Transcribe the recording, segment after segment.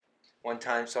one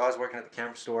time, so I was working at the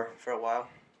camera store for a while,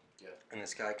 Yeah. and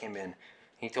this guy came in.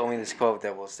 He told me this quote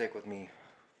that will stick with me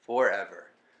forever.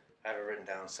 I have it written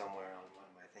down somewhere on one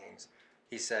of my things.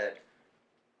 He said,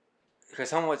 because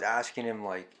someone was asking him,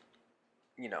 like,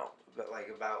 like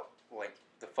about like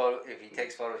the photo, if he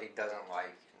takes photos he doesn't like,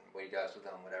 and what he does with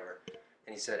them, whatever.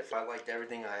 And he said, if I liked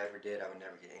everything I ever did, I would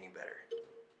never get any better.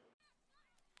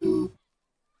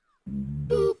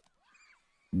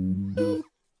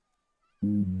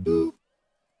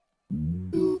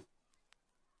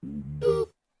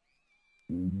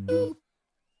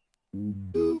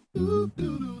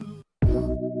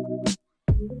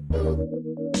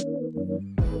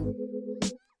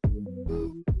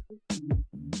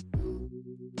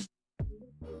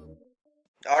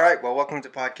 All right, well, welcome to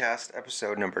podcast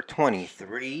episode number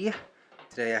 23.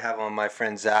 Today I have on my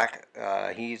friend Zach.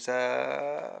 He's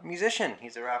a musician.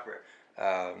 He's a rapper.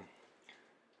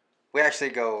 We actually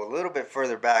go a little bit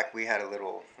further back. We had a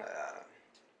little.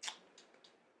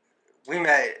 We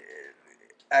met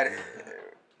at,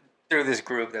 through this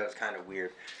group that was kind of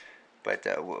weird, but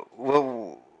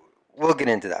we'll get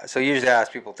into that. So usually I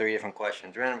ask people 3 different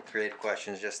questions, random creative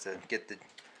questions, just to get the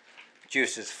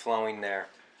juices flowing there.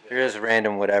 There is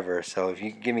random whatever. So if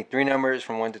you give me 3 numbers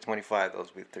from 1 to 25,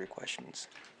 those will be 3 questions.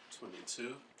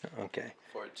 22. Okay.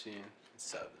 14.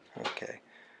 7. Okay.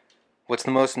 What's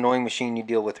the most annoying machine you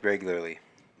deal with regularly?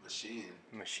 Machine.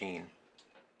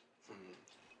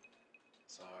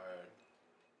 It's hard.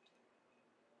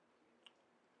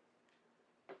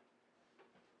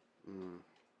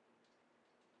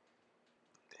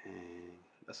 Dang.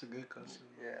 That's a good question.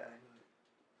 Yeah.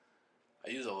 I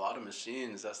use a lot of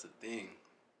machines. That's the thing.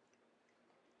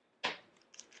 I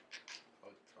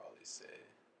would probably say,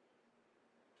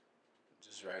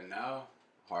 just right now,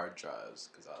 hard drives,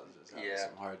 because I was just having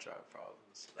some hard drive problems.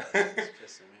 So that's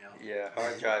pissing me off. Yeah,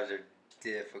 hard drives are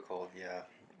difficult. Yeah,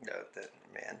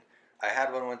 man. I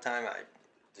had one time. I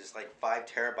just like 5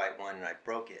 terabyte one, and I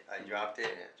broke it. I dropped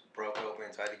it, and it broke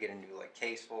open. So I had to get a new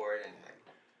case for it, and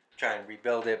try and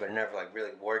rebuild it, but it never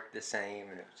really worked the same,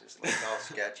 and it was just all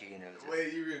sketchy, and it was.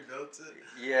 Wait, you rebuilt it?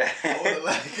 Yeah. I would have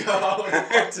let go. I would have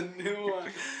bought a new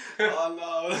one. Oh no,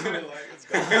 I would have been like, it's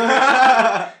gone.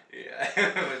 Yeah,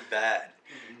 it was bad.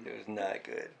 It was not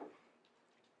good.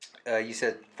 You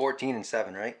said 14 and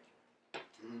 7, right?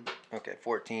 Mm-hmm. Okay,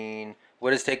 14.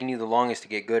 What is taking you the longest to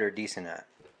get good or decent at?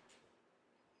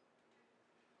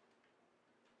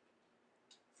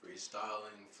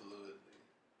 Freestyling fluidly.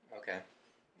 Okay.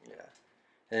 Yeah.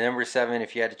 And number 7,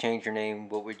 if you had to change your name,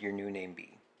 what would your new name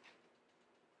be?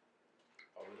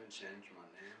 I wouldn't change my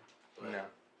name. But No.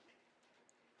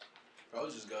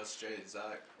 Probably just go straight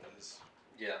Zach.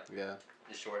 Yeah. Yeah.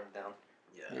 Just shorten it down.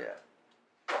 Yeah. Yeah.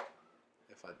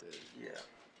 If I did. Yeah.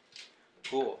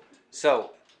 Cool.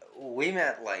 So, we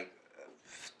met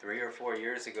 3 or 4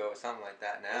 years ago, something like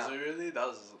that now. Was it really?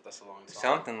 That's a long time.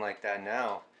 Something like that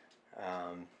now.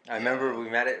 I remember we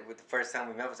met the first time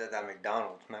we met was at that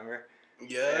McDonald's, remember?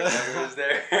 Yeah. Remember was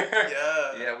there?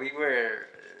 Yeah. Yeah,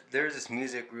 there was this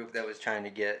music group that was trying to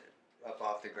get up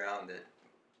off the ground that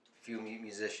a few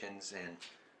musicians and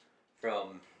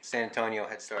from San Antonio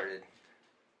had started.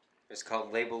 It was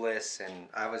called Labelless, and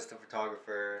I was the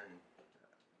photographer, and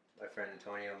my friend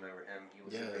Antonio, remember him? He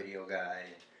was a video guy.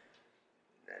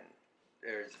 And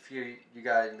there's a few you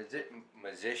guys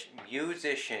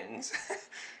musicians,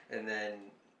 and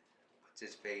then what's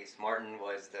his face? Martin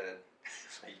was the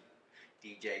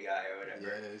DJ guy or whatever.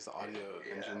 Yeah, he's the audio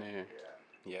engineer.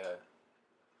 Yeah.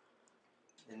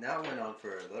 And that went on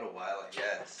for a little while, I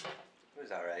guess. It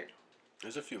was all right. It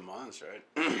was a few months, right?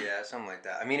 Yeah, something like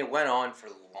that. I mean, it went on for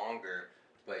longer,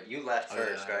 but you left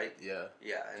first, right? Yeah.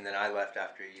 Yeah, and then I left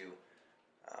after you.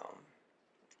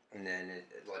 And then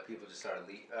people just started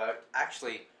leaving.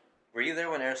 Actually, were you there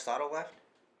when Aristotle left?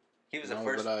 He was the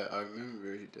first. But I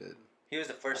remember he did. He was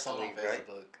the first to leave, right?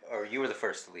 Or you were the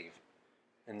first to leave,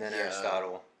 and then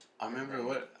Aristotle. I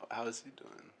remember how is he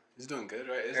doing? He's doing good,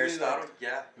 right? Isn't Aristotle,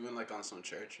 yeah. He went on some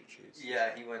church retreats.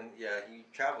 Yeah, he went. Yeah, he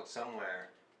traveled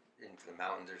somewhere into the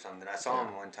mountains or something. I saw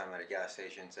him one time at a gas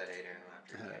station. Said hey to him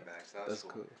after he came back. So that was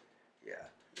cool. Yeah.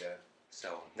 Yeah.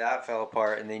 So that fell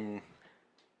apart, and then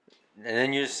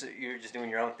you're just doing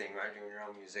your own thing, right? Doing your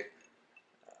own music.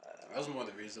 That was more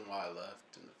the reason why I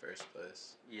left in the first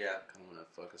place. Yeah. I kind of want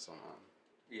to focus on.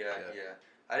 Yeah.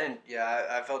 I didn't. Yeah,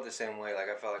 I felt the same way.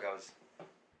 I felt like I was.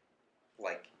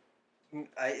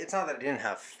 It's not that I didn't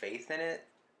have faith in it.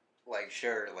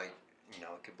 Sure,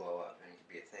 it could blow up and it could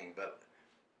be a thing, but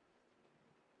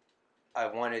I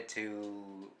wanted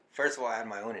to. First of all, I had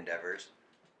my own endeavors,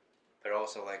 but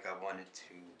also I wanted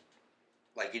to.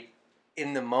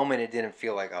 In the moment, it didn't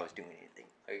feel like I was doing anything.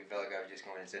 Like, I felt like I was just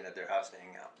going and sitting at their house to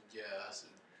hang out. Yeah,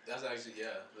 that's actually,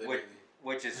 yeah, literally.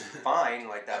 Which is fine.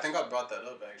 Like, that's... I think I brought that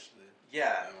up, actually.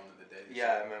 Yeah. On one of the days.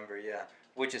 Yeah, I remember, yeah.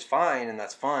 Which is fine, and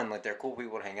that's fun. Like, they're cool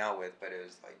people to hang out with, but it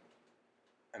was like,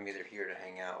 I'm either here to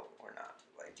hang out or not.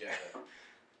 Like, yeah.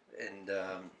 And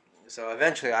so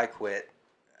eventually I quit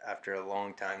after a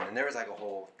long time. And there was like a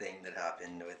whole thing that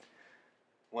happened with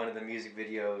one of the music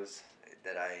videos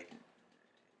that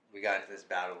we got into this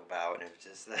battle about, and it was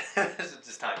just, it was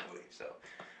just time to leave. So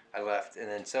I left. And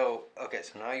then, so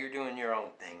now you're doing your own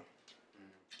thing.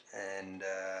 And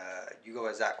you go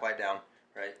as Zachquietdwn,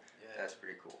 right? Yeah. That's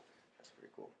pretty cool.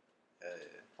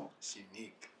 It's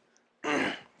unique.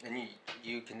 And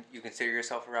you consider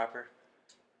yourself a rapper?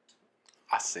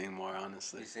 I sing more,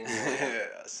 honestly. You sing more? Yeah,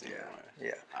 I sing more.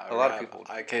 Yeah. A lot of people.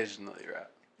 I occasionally rap.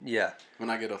 Yeah. When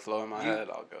I get a flow in my head,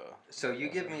 I'll go. So you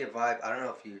give me a vibe. I don't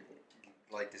know if you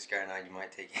like this guy or not. You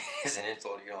might take it as an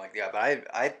insult. You don't like the guy,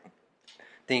 but I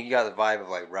think you got the vibe of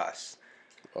like Russ.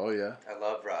 Oh yeah. I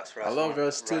love Russ. I love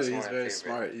Russ too. He's very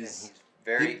smart. He's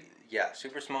very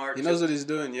super smart. He knows what he's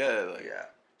doing. Yeah.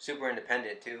 Super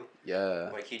independent too. Yeah.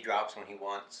 Like he drops when he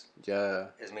wants. Yeah.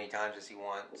 As many times as he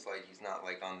wants. Like he's not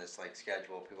like on this like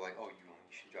schedule. People are like, oh, you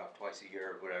should drop twice a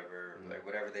year or whatever. Like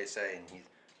whatever they say, and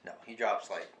he drops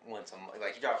like once a month.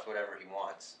 Like he drops whatever he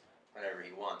wants, whenever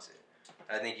he wants it.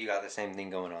 I think you got the same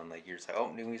thing going on. Like you're just like,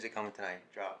 oh, new music coming tonight,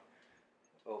 drop.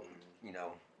 Oh,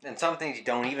 and some things you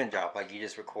don't even drop. Like you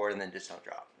just record and then just don't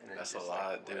drop. And then that's just, a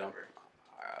lot, like, dude.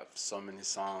 I have so many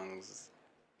songs,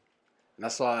 and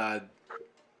that's why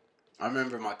I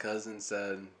remember my cousin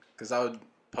said, because I would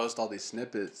post all these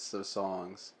snippets of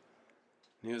songs,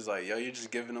 and he was like, yo, you're just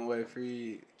giving away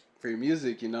free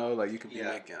music, like you could be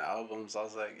making albums. I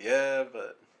was like, yeah,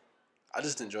 but I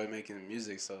just enjoy making the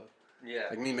music, so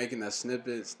like me making that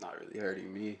snippet, it's not really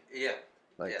hurting me. Yeah.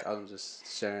 Like I'm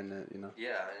just sharing it,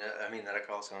 Yeah, and I mean that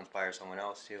could also inspire someone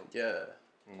else too. Yeah.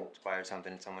 And inspire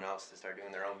something in someone else to start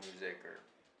doing their own music or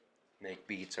make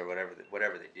beats or whatever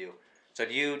they do. So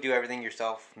do you do everything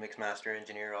yourself? Mix, master,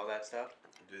 engineer, all that stuff?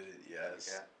 Dude, yes.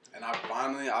 Yeah. And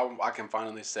I can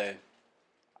finally say,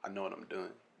 I know what I'm doing.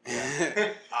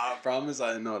 Yeah. I promise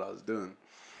I didn't know what I was doing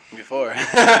before,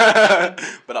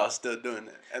 but I was still doing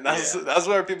it, and that's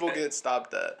where people get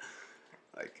stopped at.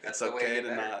 Like that's it's okay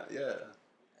to not. Yeah.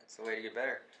 That's the way to get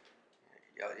better.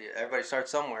 Everybody starts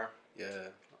somewhere. Yeah.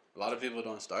 A lot of people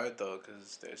don't start though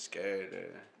because they're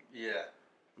scared.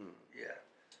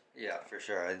 Yeah, for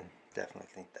sure. I definitely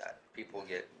think that people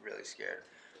get really scared.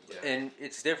 Yeah. And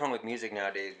it's different with music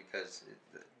nowadays because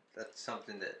that's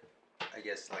something that I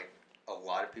guess like a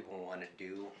lot of people want to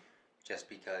do just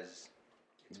because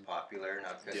it's popular,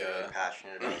 not because they're really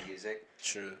passionate about music.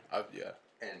 True.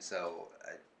 And so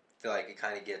I feel like it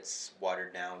kind of gets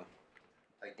watered down,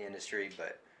 like the industry,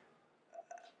 but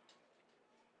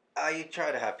I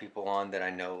try to have people on that I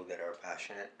know that are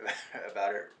passionate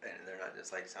about it, and they're not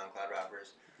just like SoundCloud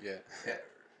rappers. Yeah.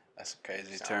 That's a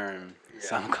crazy term. Yeah.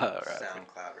 SoundCloud rapper.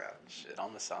 SoundCloud rapper. Shit,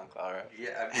 I'm a SoundCloud rapper.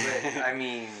 Yeah, but, I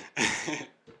mean...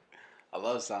 I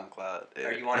love SoundCloud.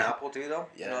 Are you on Apple too, though?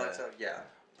 Yeah. Yeah.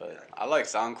 But I like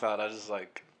SoundCloud. I just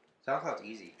like... SoundCloud's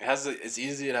easy. It's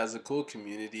easy. It has a cool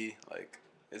community. Like,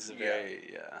 it's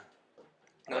very...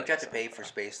 Don't you have to pay for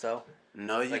space, though?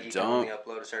 No, you like you don't. Can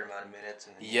only upload a certain amount of minutes.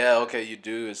 And okay, you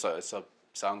do. It's a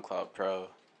SoundCloud Pro.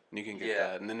 And you can get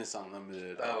that. And then it's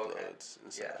unlimited uploads.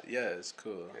 Okay. It's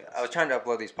cool. Yeah. I was trying to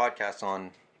upload these podcasts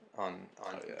on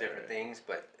different things,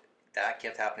 but that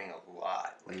kept happening a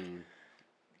lot. Like,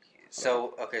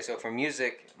 so for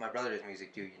music, my brother does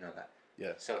music too, you know that.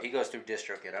 Yeah. So he goes through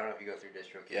DistroKid. I don't know if you go through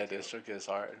DistroKid. Yeah, DistroKid is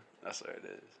hard. That's what it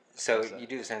is. So you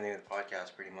do the same thing with the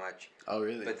podcast pretty much. Oh,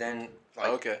 really? But then,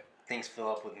 things fill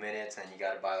up with minutes, and you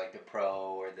got to buy like the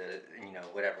Pro or the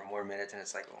whatever more minutes, and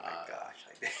it's like, oh my gosh,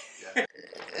 like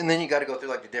and then you got to go through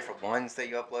like the different ones that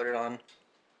you uploaded on.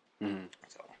 Mm-hmm.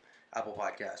 So Apple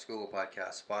Podcasts, Google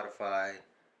Podcasts, Spotify,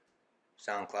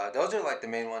 SoundCloud. Those are like the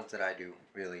main ones that I do.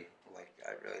 Really, like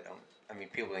I really don't. I mean,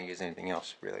 people don't use anything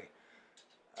else really.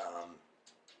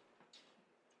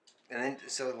 And then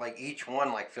so like each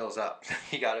one like fills up.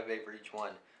 You got to pay for each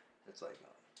one. It's like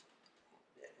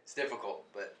it's difficult,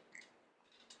 but.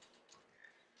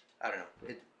 I don't know.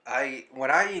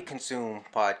 When I consume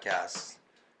podcasts,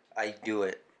 I do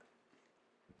it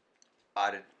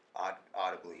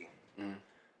audibly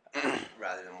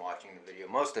rather than watching the video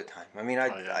most of the time. I mean,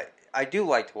 I do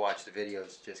like to watch the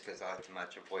videos just because I like to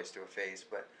match a voice to a face,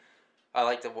 but I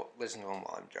like to listen to them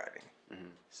while I'm driving. Mm-hmm.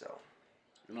 So,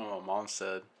 you know what my mom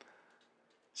said?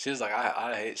 She was like,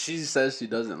 I hate. She says she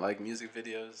doesn't like music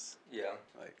videos. Yeah.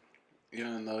 Like,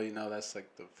 Even though that's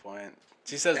like the point.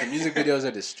 She says the music videos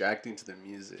are distracting to the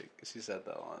music. She said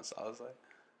that once. I was like,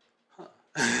 huh.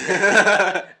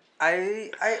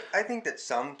 I think that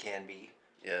some can be.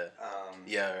 Yeah.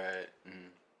 Yeah. Right.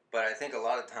 Mm. But I think a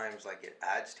lot of times, like, it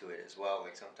adds to it as well.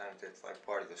 Like, sometimes it's like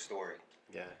part of the story.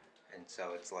 Yeah. And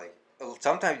so it's like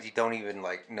sometimes you don't even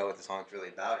like know what the song's really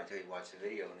about until you watch the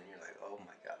video, and then you're like, oh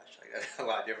my gosh, like that's a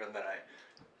lot different than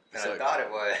I thought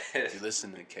it was. Did you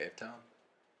listen to Zachquietdwn?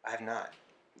 I have not.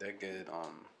 They're good.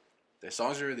 Their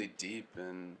songs are really deep,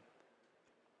 and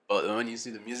but when you see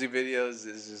the music videos,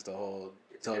 it's just a whole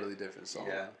totally different song.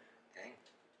 Yeah. Dang.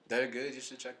 They're good. You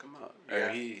should check them out. Yeah.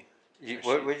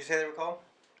 Or what did you say they were called?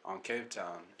 On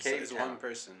Zachquietdwn. Zachquietdwn. It's one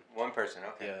person. One person.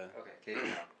 Okay. Yeah. Okay.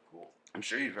 Zachquietdwn. Cool. I'm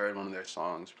sure you've heard one of their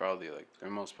songs. Probably like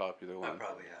their most popular one. I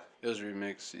probably have. It was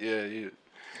remixed. Yeah.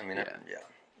 I mean,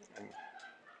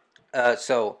 yeah.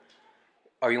 So,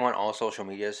 are you on all social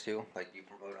medias too? Like you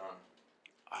promote on?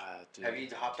 Have you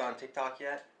hopped on TikTok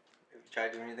yet? Have you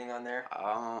tried doing anything on there?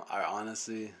 I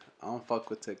honestly, I don't fuck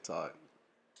with TikTok.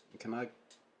 Can I?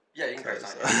 Yeah, you can curse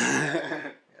on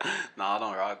it. No, I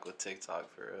don't rock with TikTok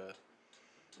for real.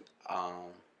 I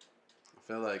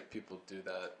feel like people do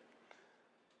that,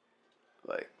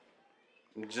 like,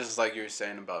 just like you were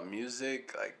saying about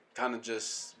music, like, kind of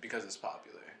just because it's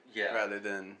popular. Yeah. Rather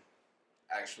than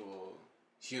actual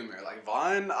humor. Like,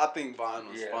 Vine, I think Vine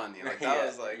was funny. Like, that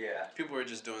was, like, people were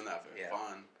just doing that for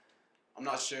fun. I'm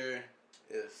not sure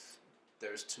if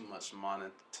there's too much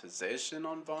monetization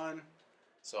on Vine,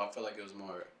 so I feel like it was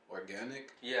more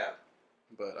organic. Yeah.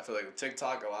 But I feel like with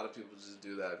TikTok, a lot of people just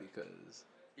do that because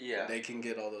they can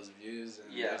get all those views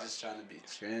and they're just trying to be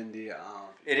trendy.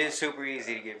 It is super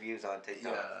easy to get views on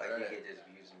TikTok. Yeah, you get just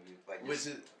views and views. Like,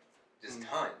 just Mm-hmm.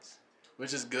 tons.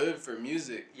 Which is good for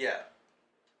music. Yeah.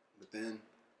 But then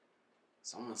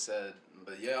someone said,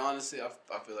 but yeah, honestly, I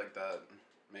feel like that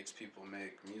makes people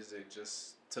make music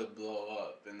just to blow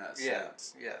up in that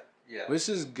sense. Yeah. Which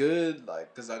is good,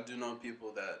 like, because I do know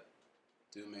people that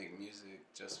do make music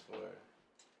just for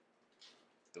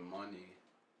the money.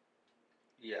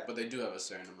 Yeah. But they do have a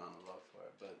certain amount of love for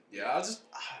it. But yeah,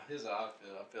 here's how I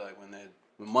feel. I feel like when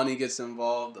money gets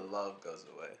involved, the love goes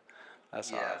away. That's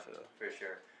how I feel. For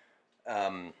sure.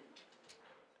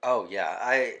 Oh yeah,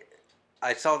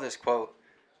 I saw this quote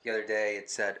the other day. It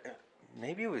said,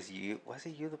 maybe it was you. Was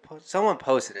it you that posted? Someone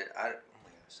posted it.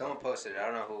 Someone posted it. I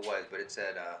don't know who it was, but it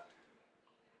said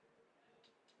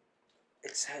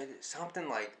something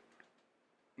like,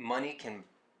 money can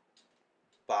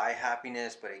buy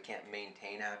happiness, but it can't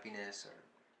maintain happiness. Or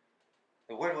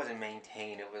the word wasn't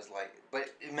maintain. It was like,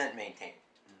 but it meant maintain.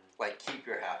 Mm-hmm. Like, keep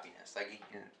your happiness. Like, it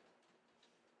can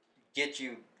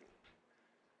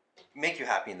make you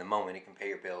happy in the moment. It can pay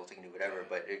your bills. It can do whatever.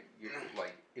 But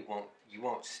you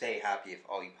won't stay happy if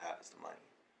all you have is the money.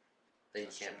 They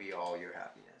can't be all your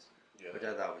happiness. Yeah. Which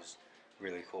I thought was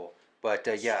really cool. But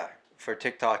yeah, for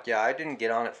TikTok, I didn't get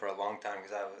on it for a long time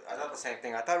because I thought the same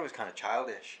thing. I thought it was kind of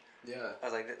childish. Yeah. I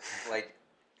was like,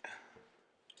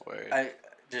 Word.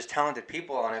 there's talented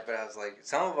people on it, but I was like,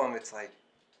 some of them, it's like,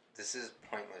 this is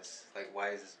pointless. Like, why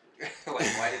is this? Like,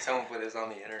 why did someone put this on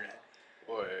the internet?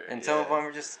 Word. And some of them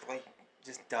are just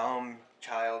dumb,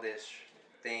 childish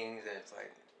things, and it's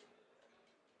like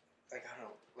I don't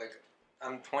know. Like,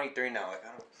 I'm 23 now. Like, I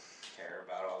don't care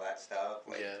about all that stuff.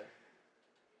 Like,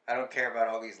 I don't care about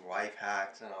all these life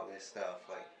hacks and all this stuff.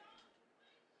 Like,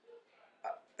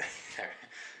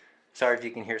 sorry if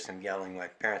you can hear some yelling.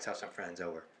 Like, parents have some friends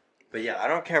over. But yeah, I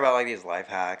don't care about like these life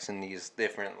hacks and these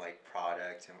different like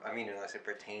products. I mean, unless it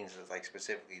pertains to like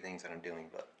specifically things that I'm doing.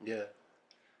 But yeah,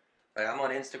 like, I'm on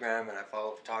Instagram and I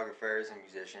follow photographers and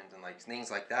musicians and like things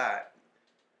like that.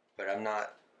 But I'm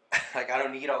not like, I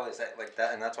don't need all this like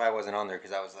that, and that's why I wasn't on there,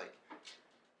 because I was like,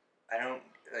 I don't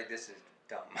like, this is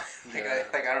dumb.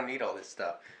 I don't need all this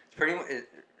stuff. It's pretty much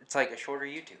it's like a shorter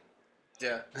YouTube.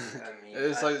 Yeah, I mean,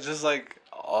 it's just like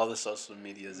all the social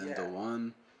medias into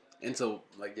one. Into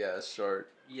like a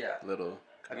short little.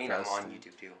 I mean, I'm on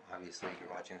YouTube too. Obviously, you're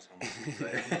watching someone.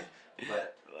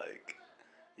 But like,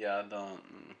 I don't.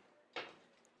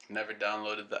 Never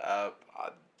downloaded the app. I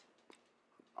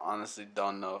honestly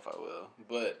don't know if I will.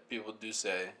 But people do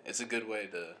say it's a good way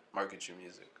to market your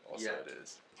music. Also, it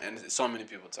is, and so many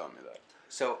people tell me that.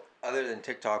 So, other than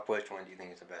TikTok, which one do you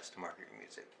think is the best to market your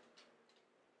music?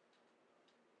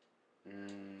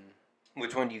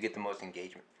 Which one do you get the most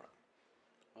engagement from?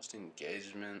 Most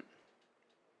engagement.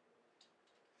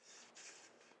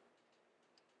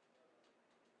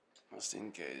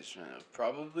 Would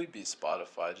probably be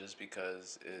Spotify, just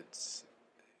because it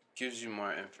gives you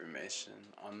more information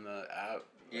on the app.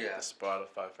 Like the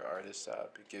Spotify for Artists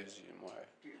app, it gives you more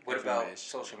What about information.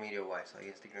 social media wise, like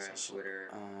Instagram,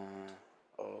 Twitter?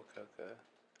 Okay.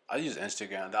 I use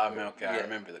Instagram. I mean, okay, I Yeah.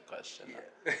 remember the question.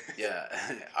 Yeah.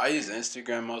 Yeah, I use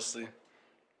Instagram mostly.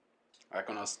 Like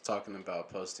when I was talking about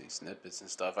posting snippets and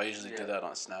stuff, I usually do that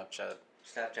on Snapchat.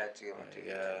 Snapchat's a good one too.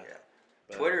 Yeah.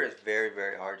 But Twitter is very,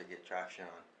 very hard to get traction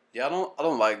on. Yeah, I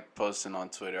don't like posting on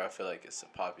Twitter. I feel like it's a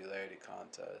popularity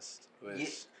contest.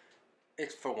 Which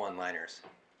it's for one-liners.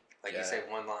 Like you say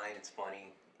one line, it's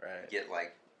funny. Right. You get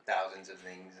like thousands of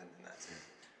things, and then that's it.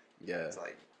 Yeah. It's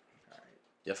like, all right.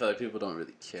 Yeah, I feel like people don't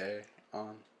really care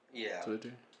on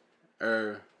Twitter,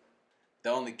 or they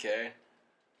only care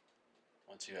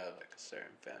once you have like a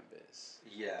certain fan base.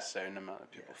 Yeah. A certain amount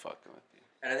of people fucking with you.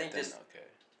 And I think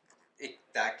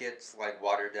that gets like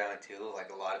watered down too.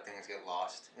 Like a lot of things get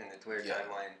lost in the Twitter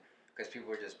timeline because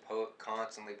people are just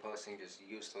constantly posting just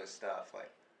useless stuff,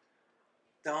 like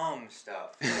dumb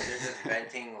stuff. Like they're just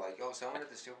venting, like, "Oh, someone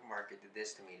at the supermarket did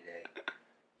this to me today."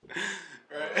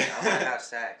 Right. Like, I want to have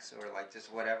sex, or like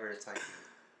just whatever. It's like,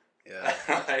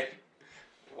 like,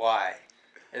 why?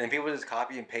 And then people just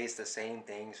copy and paste the same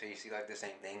thing, so you see like the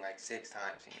same thing like 6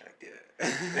 times, and you're like, dude.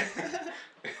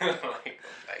 Like, oh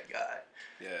my god.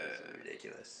 Yeah. This is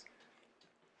ridiculous.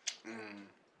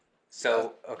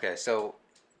 So, okay, so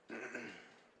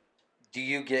do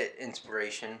you get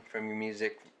inspiration from your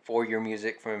music,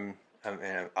 from,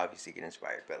 and obviously get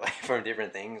inspired, but like from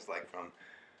different things, like from,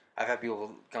 I've had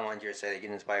people come on here say they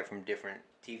get inspired from different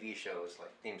TV shows,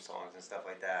 like theme songs and stuff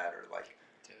like that, or like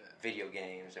video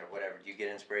games or whatever. Do you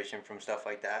get inspiration from stuff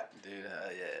like that? Dude,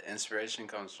 inspiration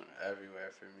comes from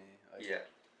everywhere for me. Like,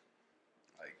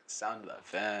 like the sound of that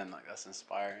fan, like that's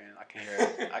inspiring. I can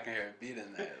hear a beat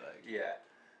in there, like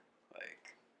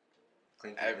like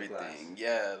clinking everything.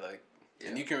 Like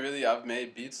and you can really. I've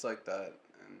made beats like that,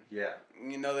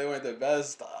 and you know they weren't the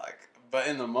best, like, but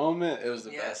in the moment it was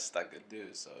the best I could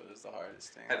do. So it was the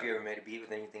hardest thing. Have you ever made a beat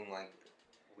with anything like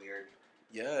weird?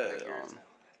 Yeah. Like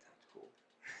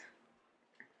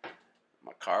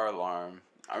my car alarm.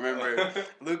 I remember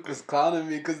Luke was clowning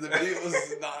me because the beat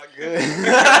was not good.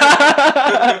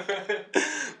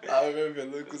 I remember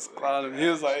Luke was clowning me. He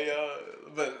was like, yo.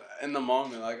 But in the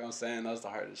moment, like I'm saying, that was the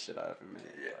hardest shit I ever made.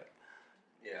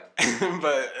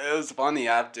 But it was funny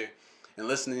after. And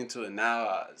listening to it now,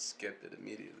 I skipped it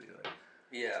immediately. Like.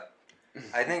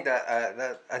 I think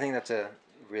that's a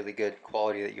really good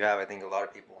quality that you have. I think a lot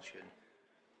of people should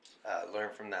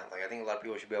learn from that. Like, I think a lot of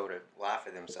people should be able to laugh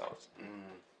at themselves.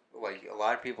 Like, a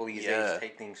lot of people these days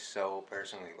take things so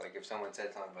personally. Like, if someone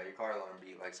said something about your car alarm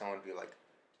beat, like, someone would be like,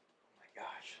 "Oh my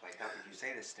gosh, like, how could you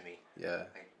say this to me?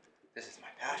 Like, this is my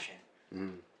passion."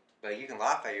 But you can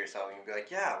laugh at yourself and be like,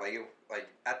 "Yeah, like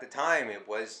at the time it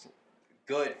was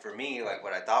good for me, like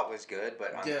what I thought was good,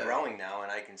 but I'm growing now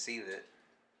and I can see that,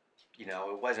 you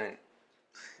know, it wasn't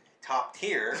top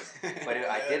tier, but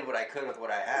I did what I could with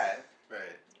what I had."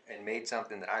 Right. And made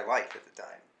something that I liked at the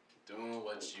time. Doing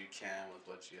what you can with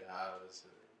what you have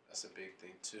that's a big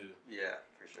thing too. Yeah,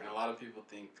 for sure. And a lot of people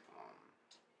think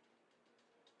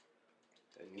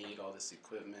they need all this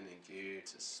equipment and gear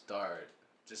to start,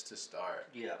 just to start.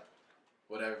 Yeah.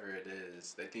 Whatever it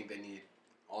is, they think they need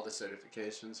all the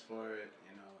certifications for it,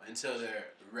 you know, until they're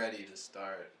ready to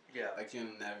start. Yeah. Like,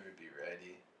 you'll never be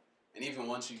ready. And even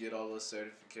once you get all those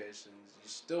certifications, you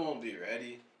still won't be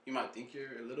ready. You might think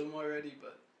you're a little more ready,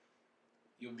 but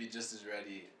you'll be just as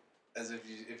ready as if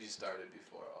you started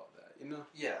before all that, you know?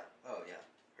 Yeah. Oh, yeah,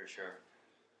 for sure.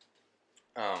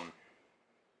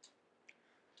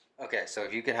 Okay, so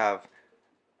if you could have,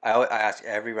 I ask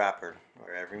every rapper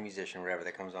or every musician, whatever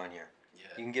that comes on here,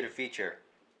 you can get a feature,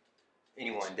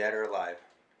 anyone, dead or alive,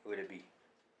 who would it be?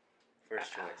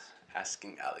 First choice.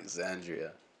 Asking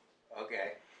Alexandria.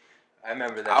 Okay. I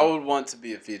remember that. I would want to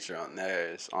be a feature on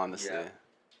theirs, honestly.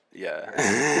 Yeah.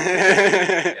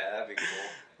 That'd be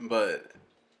cool. But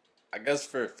I guess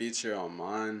for a feature on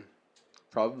mine,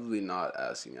 probably not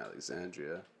Asking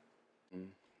Alexandria.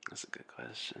 That's a good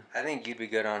question. I think you'd be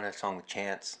good on a song with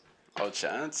Chance. Oh,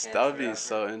 Chance? That would be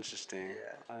so interesting.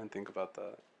 Yeah. I didn't think about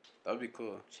that. That would be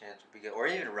cool. Chance would be good. Or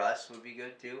even Russ would be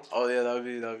good too. Oh, yeah, that would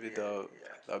be dope.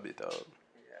 Yeah. That would be dope.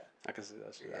 Yeah. I can see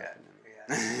that shit happening.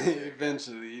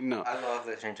 Eventually, you know. I love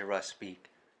listening to Russ speak.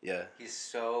 Yeah. He's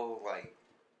so, like...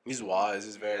 He's wise.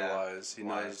 He's very wise. He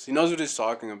knows what he's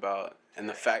talking about. And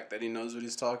the fact that he knows what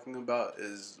he's talking about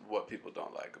is what people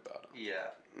don't like about him.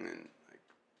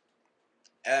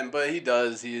 Yeah. But he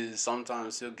does.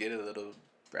 Sometimes he'll get a little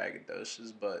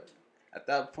braggadocious, but at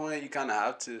that point, you kind of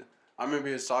have to. I remember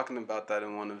he was talking about that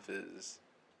in one of his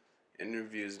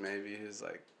interviews. Maybe he was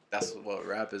like, "That's what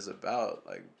rap is about,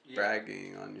 like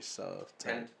bragging on yourself."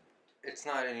 And it's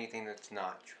not anything that's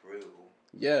not true.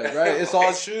 Yeah, right. It's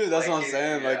all true. That's Like, what I'm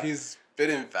saying. yeah. Like he's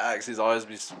spitting facts. He's always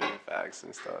be spitting facts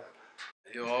and stuff.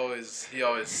 He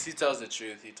tells the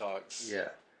truth. He talks Yeah.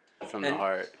 from the And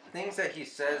heart. things that he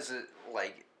says,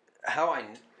 like how I,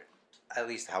 at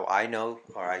least how I know,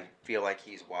 or I feel like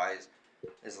he's wise,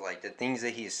 is like the things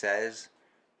that he says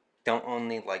don't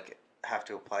only like have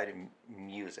to apply to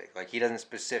music. Like he doesn't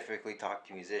specifically talk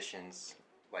to musicians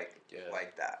like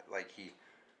that. Like he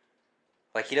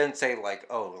doesn't say like,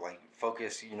 oh, like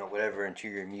focus, whatever into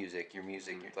your music.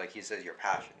 Like he says your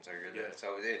passions are your. Yeah.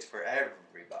 So it's for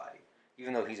everybody.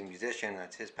 Even though he's a musician,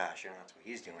 that's his passion. That's what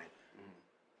he's doing.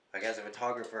 Like as a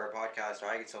photographer or podcaster,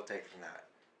 I can still take from that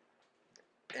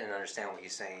and understand what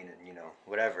he's saying, and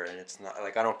whatever. And it's not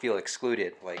like I don't feel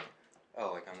excluded. Like,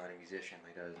 oh, like I'm not a musician.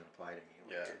 Like that doesn't apply to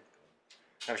me. Like,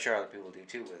 I'm sure other people do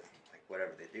too with like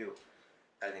whatever they do.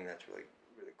 I think that's really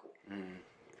really cool.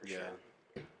 For sure.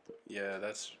 Yeah,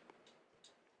 that's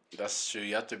true.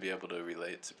 You have to be able to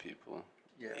relate to people.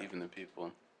 Yeah. Even the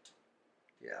people.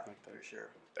 Yeah, like for sure.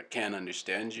 That can't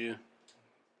understand you. You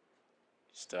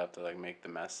still have to like make the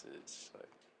message like.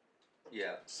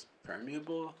 Yeah.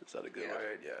 Permeable? Is that a good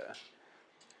word? Yeah.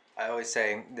 I always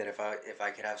say that if I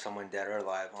could have someone dead or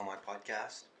alive on my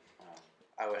podcast,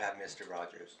 I would have Mr.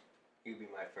 Rogers. He'd be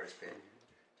my first pick.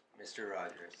 Mr.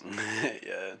 Rogers.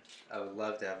 Yeah. I would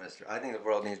love to have Mr. I think the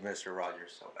world needs Mr.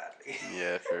 Rogers so badly.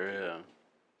 Yeah, for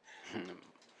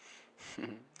real.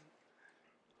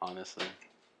 Honestly.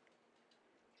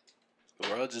 The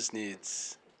world just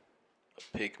needs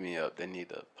a pick-me-up. They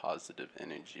need a positive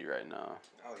energy right now.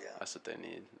 Oh, yeah. That's what they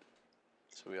need.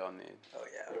 That's what we all need. Oh,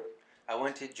 yeah. I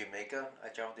went to Jamaica. I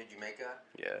traveled to Jamaica.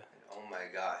 Yeah. And oh, my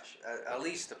gosh. At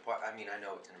least the part, I mean, I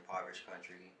know it's an impoverished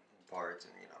country in parts,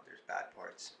 and, there's bad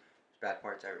parts. There's bad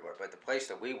parts everywhere. But the place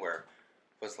that we were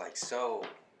was, like,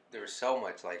 there was so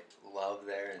much, like, love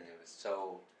there, and it was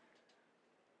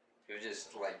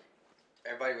just, like,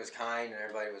 everybody was kind, and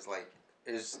everybody was, like,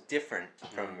 it was different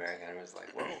from America, and it was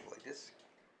like, whoa, like this.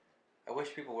 I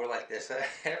wish people were like this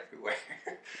everywhere.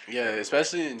 Yeah,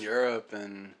 especially in Europe,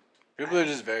 and people are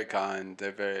just very kind.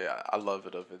 They're very. I love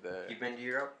it over there. You've been to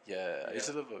Europe? Yeah, I used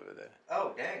to live over there.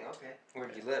 Oh, dang. Okay. Where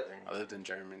did you live? I lived in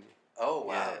Germany. Oh,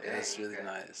 wow. Yeah, dang, it's really okay.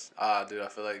 nice. Dude, I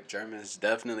feel like Germans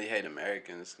definitely hate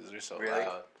Americans because we're so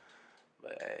loud.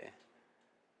 But hey,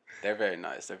 they're very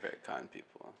nice. They're very kind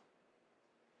people.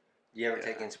 You ever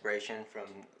take inspiration from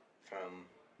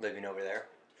living over there?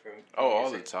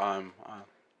 All the time.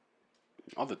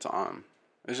 All the time.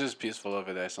 It's just peaceful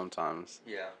over there sometimes.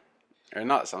 Yeah. Or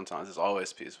not sometimes. It's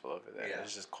always peaceful over there. Yeah.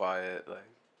 It's just quiet. Like,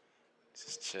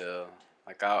 just chill.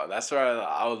 Like, that's where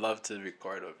I would love to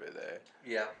record over there.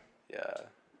 Yeah. Yeah.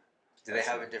 Do they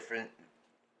have a different...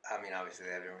 I mean, obviously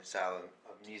they have a different style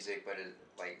of music, but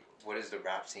what is the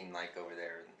rap scene like over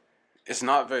there? It's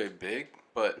not very big,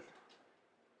 but...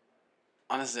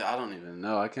 Honestly, I don't even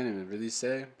know. I can't even really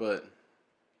say, but...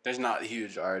 There's not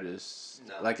huge artists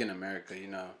like in America,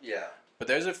 Yeah. But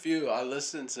there's a few. I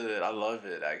listen to it. I love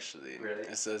it, actually. Really?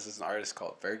 It says it's an artist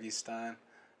called Fergie.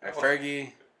 Or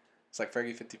Fergie. It's like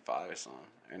Fergie 55 or something.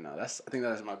 Or no, I think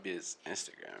that might be his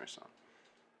Instagram or something.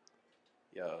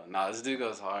 Yo, this dude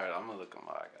goes hard. I'm gonna look him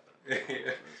up.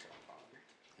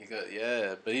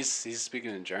 But he's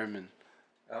speaking in German.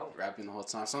 Oh. Rapping the whole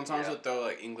time. Sometimes he'll throw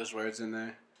like English words in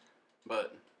there,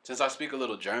 but since I speak a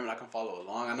little German, I can follow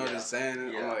along. I know what he's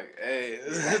saying. Yeah. I'm like, hey,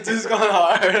 this dude's going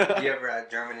hard. Do you ever add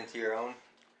German into your own?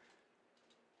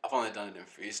 I've only done it in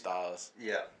freestyles.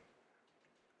 Yeah.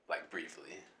 Like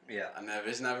briefly. Yeah.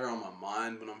 It's never on my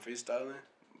mind when I'm freestyling,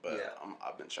 but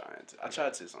I've been trying to. I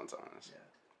try to sometimes. Yeah.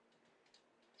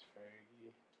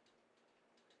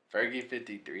 Fergie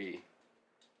 53.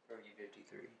 Fergie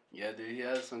 53. Yeah, dude, he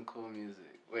has some cool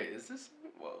music. Wait, is this?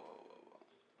 Whoa.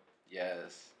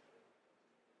 Yes.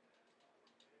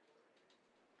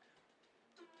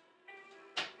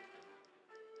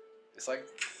 It's like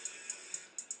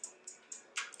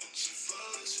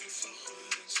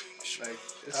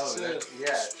it's chill.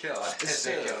 Chill. It's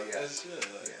chill. Yeah. It's chill.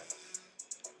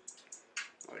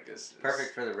 Like it's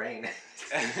perfect for the rain.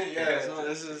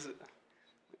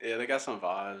 They got some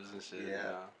vibes and shit.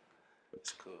 Yeah.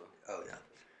 It's cool. Oh yeah.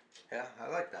 Yeah, I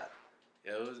like that.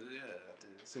 Yeah,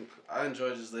 dude. I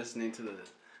enjoy just listening to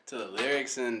the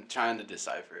lyrics and trying to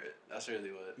decipher it. That's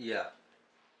really what. Yeah.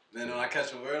 Then when I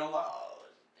catch a word, I'm like, oh.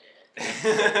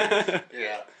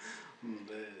 Yeah.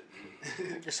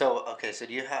 So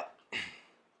do you have? I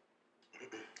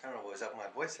don't know what was up with my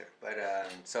voice there, but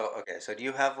so do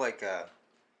you have like a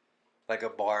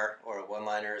bar or a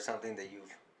one-liner or something that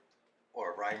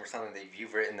or a rhyme or something that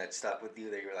you've written that stuck with you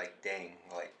that you're like, dang,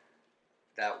 like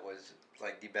that was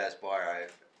like the best bar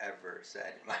I've ever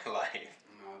said in my life.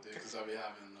 No, dude, because I'll be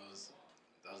having those.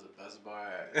 That was the best bar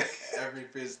at every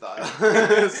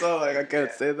freestyle. So, like, I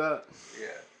can't say that. Yeah.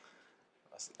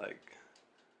 That's like,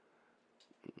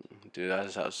 dude, I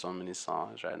just have so many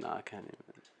songs right now. I can't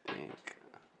even think.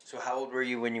 So how old were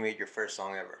you when you made your first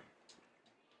song ever?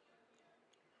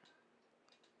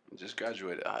 Just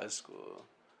graduated high school.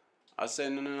 I'd say,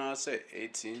 I'd say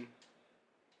 18.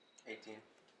 18.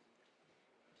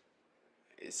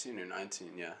 18 or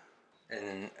 19, yeah. And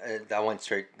then that went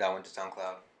to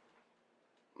SoundCloud.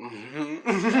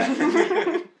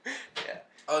 Mm-hmm. Yeah.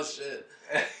 Oh, shit.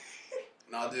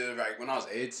 No, dude, like, when I was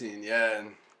 18, yeah.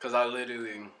 Because I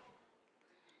literally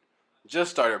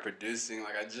just started producing.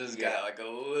 Like, I just got, like, a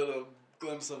little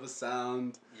glimpse of a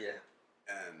sound. Yeah.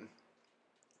 And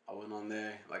I went on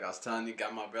there. Like I was telling you,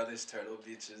 got my brother's Turtle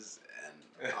Beaches,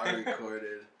 and I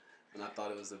recorded. And I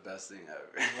thought it was the best thing ever.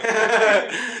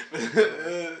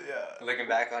 Yeah. Looking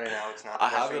back on it now, it's not the I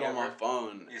best have thing it on ever. my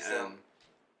phone. You still? And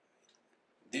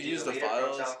did you use the delete it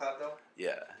files? from SoundCloud though?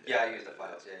 Yeah. Yeah, I use the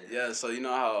files. Yeah. Yeah, so you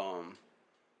know how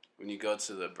when you go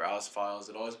to the browse files,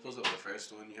 it always pulls up the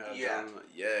first one you have downloaded?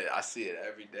 Yeah, I see it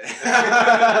every day.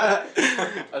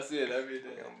 I see it every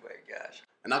day. Oh my gosh.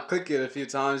 And I'll click it a few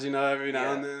times, you know, every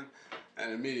now and then,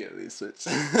 and immediately switch.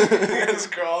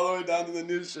 Scroll all the way down to the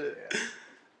new shit. Yeah.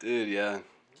 Dude, yeah.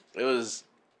 It was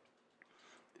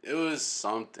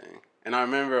something. And I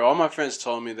remember all my friends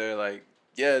told me, they're like,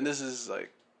 yeah, this is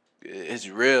like, it's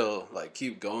real. Like,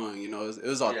 keep going, you know. It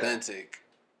was authentic.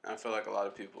 I feel like a lot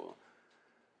of people.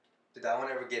 Did that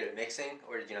one ever get a mixing,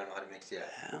 or did you not know how to mix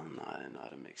yet? Hell no, I didn't know how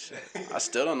to mix shit. I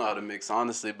still don't know how to mix,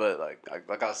 honestly, but like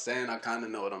I was saying, I kind of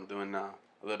know what I'm doing now.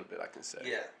 A little bit, I can say.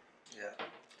 Yeah, yeah.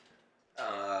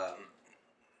 Oh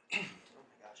my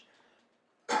gosh.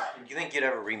 Do you think you'd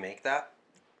ever remake that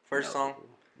first song?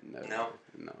 Never, No?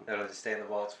 No. It'll just stay in the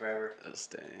vaults forever? It'll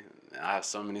stay. I have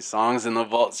so many songs in the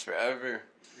vaults forever.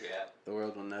 Yeah. The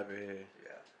world will never hear.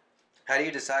 Yeah. How do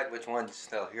you decide which ones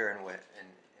they'll hear and what? And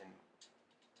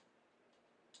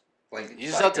like, you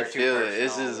just have to feel it.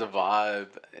 It's just a vibe.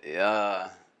 Yeah.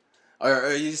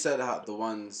 Or you said how the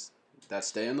ones that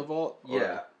stay in the vault?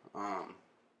 Yeah. Or,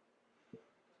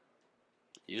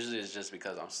 usually it's just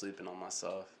because I'm sleeping on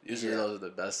myself. Usually those are the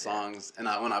best songs. And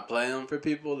when I play them for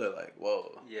people, they're like,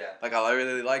 whoa. Yeah. Like, I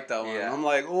really like that one. Yeah. I'm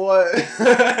like, what? It's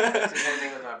the same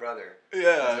thing with my brother. Yeah,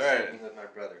 It's the right. same thing with my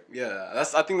brother. Yeah.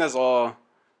 I think that's all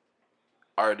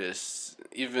artists,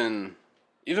 even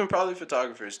probably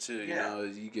photographers too. You know,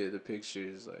 you get the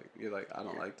pictures, like, you're like, I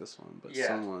don't like this one, but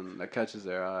someone that catches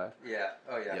their eye. Yeah.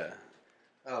 Oh, yeah. Yeah.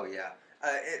 Oh, yeah.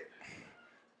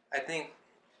 I think...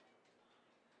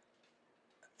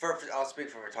 I'll speak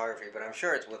for photography, but I'm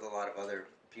sure it's with a lot of other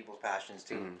people's passions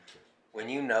too. Mm. When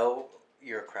you know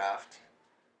your craft,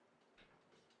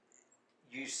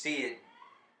 you see it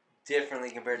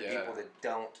differently compared to people that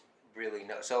don't really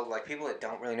know. So, like, people that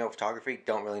don't really know photography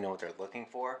don't really know what they're looking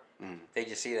for. Mm. They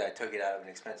just see that I took it out of an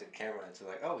expensive camera, and it's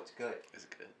like, oh, it's good. It's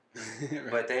good.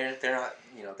 Right. But they're not,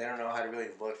 you know, they don't know how to really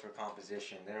look for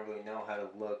composition. They don't really know how to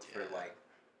look for, like,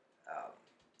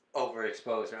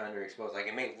 overexposed or underexposed. Like,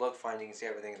 it may look fine, you can see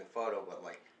everything in the photo, but,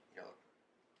 like, you know.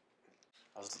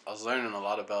 I was learning a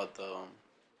lot about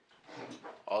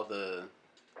all the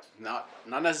not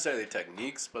necessarily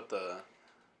techniques, but the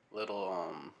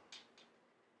little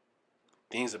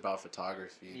things about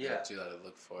photography that you gotta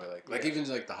look for, like even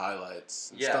just like the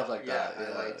highlights and stuff like that.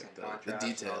 Highlights like the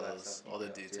details, all the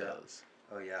details.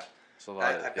 Yeah. Oh yeah. So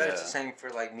I bet it's the same for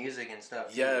like music and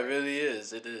stuff. Yeah, it really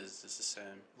is. It is. It's the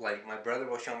same. Like, my brother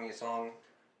will show me a song,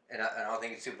 and I'll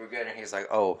think it's super good, and he's like,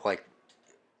 oh, like,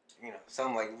 you know,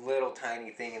 some like little tiny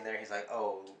thing in there. He's like,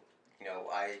 oh, you know,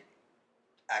 I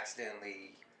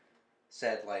accidentally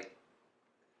said like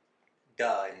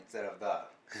duh instead of the.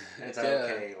 And it's like,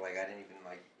 okay, like, I didn't even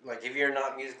like if you're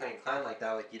not musically inclined like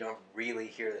that, like, you don't really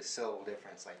hear the syllable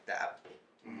difference like that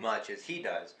much as he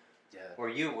does. Yeah. Or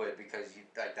you would, because you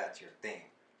like that's your thing,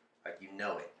 like, you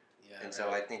know it. Yeah. And so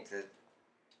I think that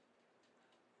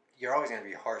you're always going to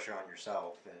be harsher on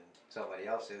yourself than somebody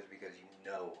else is, because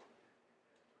you know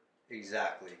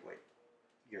exactly what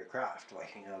your craft,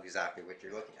 like, you know exactly what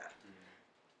you're looking at.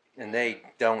 Mm-hmm. And they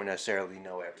don't necessarily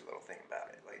know every little thing about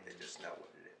it. Like, they just know what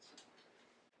it is.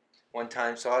 One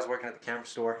time, so I was working at the camera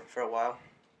store for a while,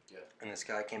 and this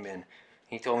guy came in.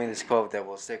 He told me this quote that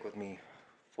will stick with me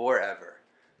forever.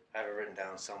 I have it written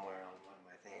down somewhere on one of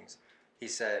my things. He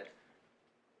said,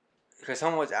 because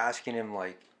someone was asking him,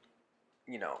 like,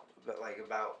 you know, but like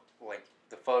about like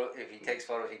the photo, if he takes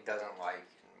photos he doesn't like,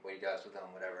 and what he does with them,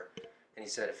 whatever. And he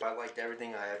said, if I liked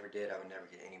everything I ever did, I would never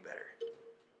get any better.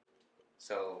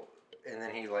 So, and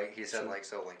then he said, like,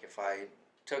 so, like, if I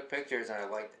took pictures and I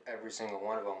liked every single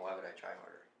one of them, why would I try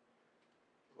harder?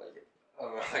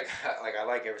 Like, like I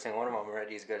like every single one of them. I'm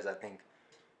already as good as I think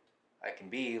I can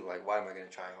be. Like, why am I gonna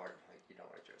try harder? Like, you don't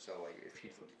want to. So like,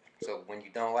 so when you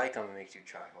don't like them, it makes you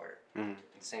try harder. Mm-hmm.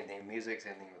 And same thing with music.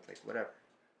 Same thing with like whatever.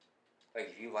 Like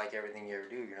if you like everything you ever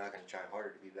do, you're not gonna try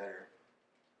harder to be better.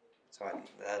 So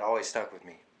that always stuck with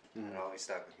me. Mm-hmm. It always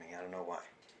stuck with me. I don't know why.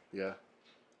 Yeah.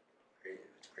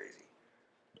 It's crazy.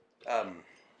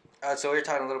 So we were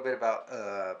talking a little bit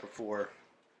about before,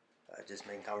 just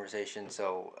making conversation.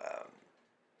 So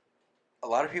a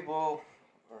lot of people,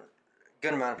 or a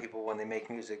good amount of people, when they make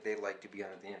music, they like to be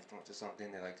under the influence of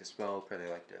something. They like to smoke, or they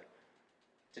like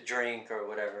to drink, or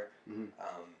whatever. Mm-hmm.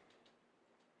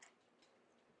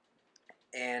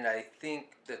 And I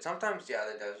think that sometimes, yeah,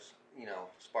 that does,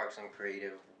 spark some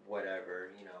creative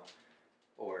whatever,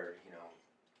 or,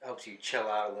 helps you chill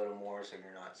out a little more so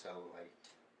you're not so, like,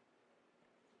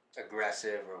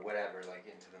 aggressive or whatever, like,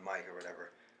 into the mic or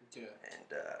whatever. Yeah.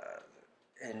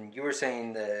 And you were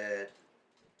saying that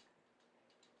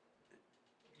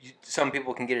some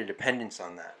people can get a dependence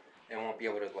on that and won't be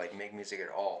able to, like, make music at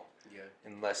all. Yeah.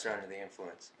 Unless they're under the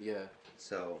influence. Yeah.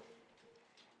 So,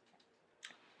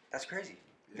 that's crazy.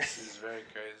 This is very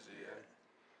crazy, yeah.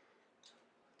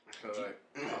 I feel like...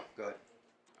 Oh, go ahead.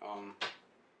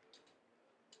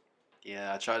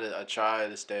 Yeah, I try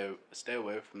to stay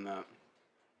away from that.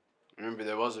 I remember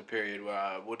there was a period where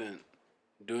I wouldn't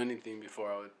do anything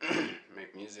before I would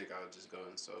make music. I would just go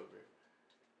in sober,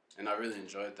 and I really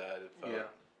enjoyed that.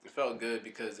 It felt good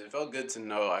because it felt good to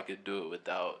know I could do it with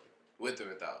or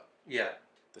without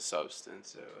the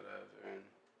substance or whatever. And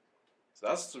so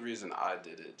that's the reason I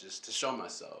did it, just to show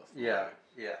myself. Yeah.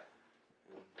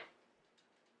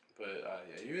 But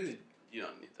you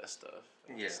don't need that stuff.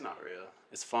 Yeah. It's not real.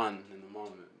 It's fun in the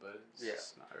moment, but it's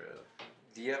just not real.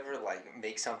 Do you ever like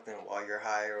make something while you're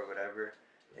high or whatever,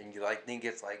 and you like think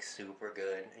it's like super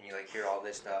good, and you like hear all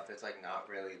this stuff that's like not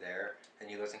really there, and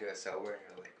you listen to it sober, and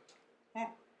you're like,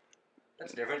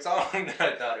 that's a different song than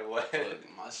I thought it was. Look,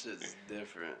 my shit's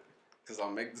different, cause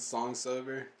I'll make the song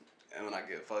sober, and when I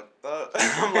get fucked up,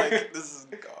 I'm like, this is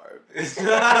garbage.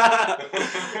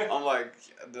 I'm like,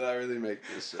 did I really make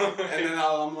this shit? And then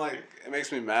I'm like, it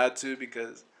makes me mad too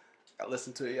because I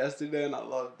listened to it yesterday and I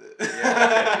loved it.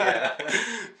 Yeah.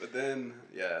 But then,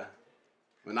 yeah.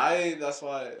 When I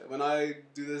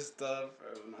do this stuff,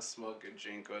 or when I smoke or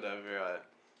drink or whatever,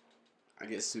 I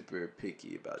get super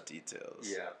picky about details.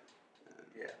 Yeah.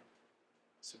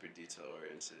 Super detail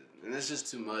oriented. And it's just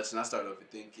too much, and I start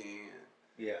overthinking.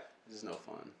 Yeah. It's just no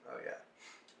fun. Oh, yeah.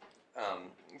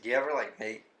 Do you ever, like,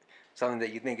 make something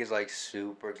that you think is, like,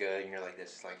 super good, and you're like,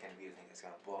 this is, like, going to be the thing that's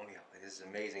going to blow me up. Like, this is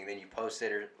amazing. Then you post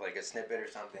it, or, like, a snippet or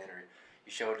something, or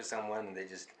you show it to someone, and they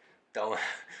just don't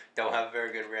have a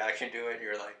very good reaction to it, and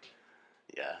you're like,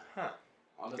 yeah. Huh.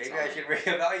 Maybe Time. I should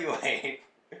reevaluate.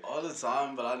 All the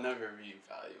time, but I never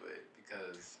reevaluate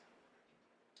because,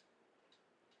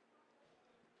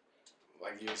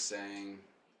 like you're saying,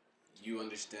 you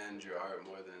understand your art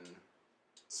more than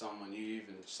someone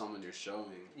you're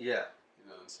showing. Yeah.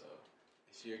 So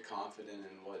if you're confident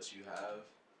in what you have,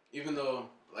 even though,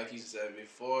 like you said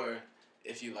before,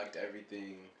 if you liked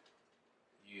everything,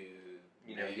 you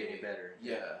never get any better.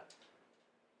 Yeah.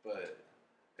 But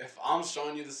if I'm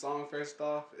showing you the song first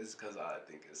off, it's because I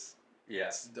think it's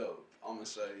dope. I'm gonna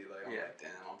show you I'm like,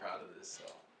 damn, I'm proud of this.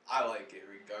 So I like it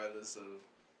regardless of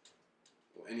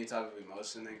any type of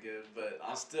emotion they give. But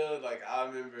I'm still I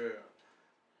remember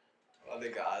other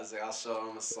guys, I'll show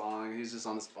him a song, he's just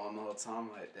on his phone the whole time,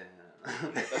 like,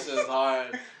 damn, that's just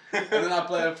hard. And then I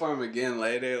play it for him again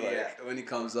later, when he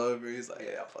comes over, he's like,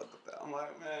 yeah, I fuck with that. I'm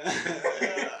like,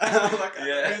 man. I'm like,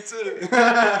 me too.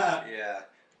 Yeah.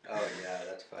 Oh, yeah,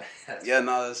 that's funny.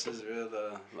 No, this is real,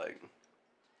 though.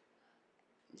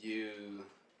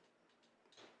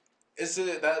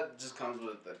 That just comes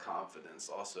with the confidence,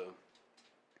 also.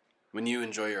 When you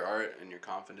enjoy your art and you're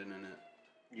confident in it,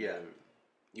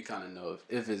 you kind of know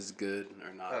if it's good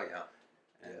or not. Oh, yeah.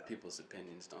 And people's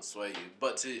opinions don't sway you.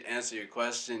 But to answer your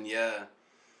question,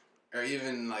 or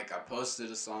even I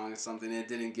posted a song or something, it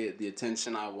didn't get the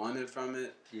attention I wanted from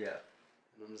it. Yeah.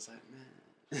 And I'm just like,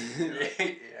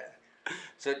 man. Yeah.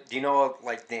 So do you know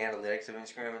the analytics of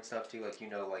Instagram and stuff too?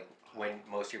 When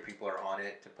most of your people are on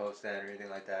it to post that or anything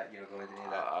like that? You know, go into any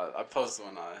of that? I post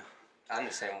when I'm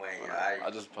the same way. I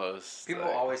just post. People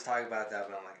always talk about that,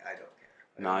 but I'm like, I don't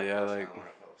care. I want to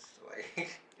post.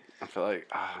 I feel like,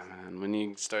 man, when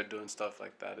you start doing stuff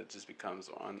like that, it just becomes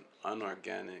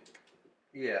unorganic.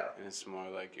 Yeah. And it's more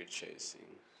like you're chasing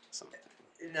something.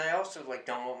 And I also,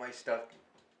 don't want my stuff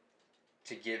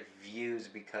to get views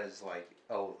because like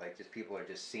just people are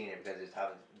just seeing it because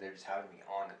they're just having me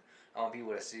on it. I want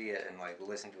people to see it and like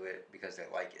listen to it because they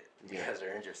like it, because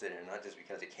they're interested in it, not just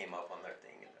because it came up on their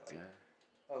thing and they're like,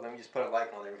 oh, let me just put a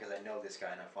like on there because I know this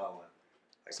guy and I follow him.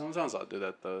 Like, sometimes I'll do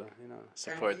that though,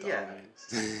 support the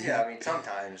homies. Yeah, I mean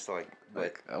sometimes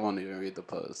but I won't even read the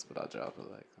post, but I'll drop a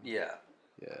like. Yeah.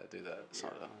 Yeah, do that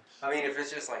sometimes. I mean, if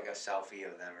it's just like a selfie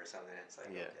of them or something, it's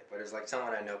like okay. But it's like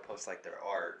someone I know posts like their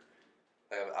art.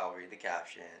 I'll read the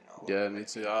caption. Me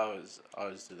too. I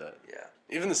always do that. Yeah.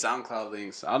 Even the SoundCloud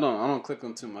links, I don't click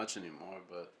them too much anymore,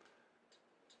 but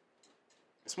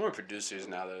it's more producers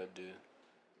now that I do.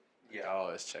 Yeah. I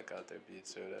always check out their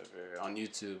beats or whatever. On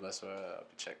YouTube, that's where I'll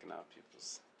be checking out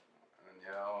people's.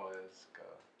 And I always go.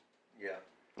 Yeah.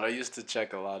 I used to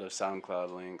check a lot of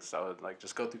SoundCloud links. I would like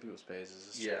just go through people's pages,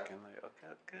 just checking like,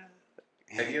 okay.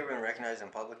 Have you ever been recognized in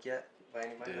public yet by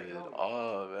anybody? Dude,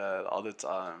 oh man, all the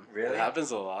time. Really? It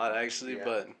happens a lot actually,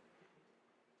 but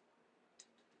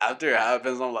after it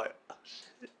happens, I'm like, oh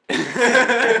shit.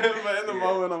 But in the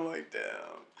moment, I'm like,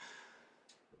 damn.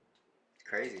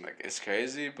 Crazy. Like it's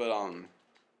crazy, but I'm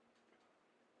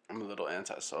a little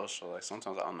antisocial. Like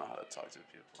sometimes I don't know how to talk to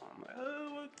people. I'm like,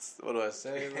 what do I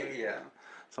say? Like,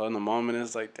 So in the moment,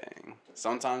 it's like, dang.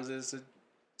 Sometimes it's a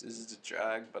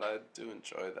drag, but I do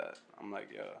enjoy that. I'm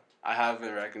like, yo, I have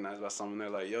been recognized by someone. They're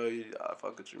like, yo, I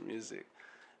fuck with your music.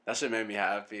 That shit made me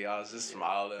happy. I was just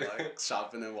smiling, like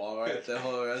shopping in Walmart the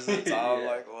whole rest of the time.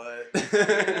 Like, what?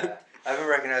 I've been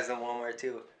recognized in Walmart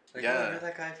too. Like, oh, you're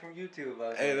that guy from YouTube.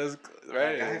 Hey, that's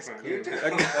right. That guy from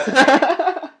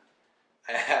YouTube.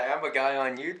 I'm a guy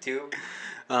on YouTube.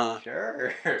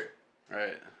 Sure.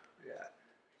 Right. Yeah.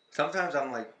 Sometimes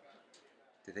I'm like,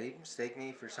 did they mistake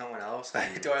me for someone else?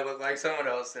 Like, do I look like someone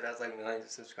else that has like millions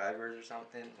of subscribers or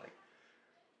something? Like,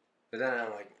 but then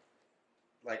I'm like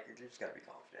you just gotta be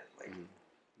confident. Like,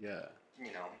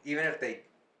 even if they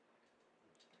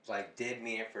like did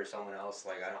mean it for someone else,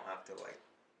 like I don't have to like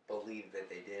believe that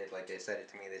they did. Like they said it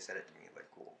to me. Like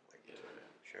cool. Like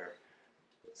sure.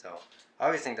 So I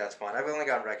always think that's fun. I've only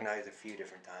gotten recognized a few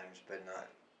different times, but not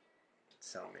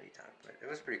so many times. But it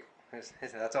was pretty cool.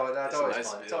 That's always nice fun.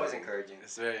 Feeling. It's always encouraging.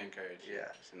 It's very encouraging. Yeah,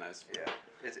 it's a nice feeling.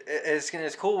 Yeah,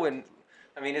 it's cool when.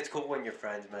 I mean, it's cool when your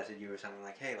friends message you or something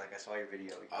like, "Hey, like I saw your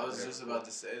video." I was just about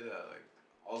to say that, like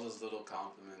all those little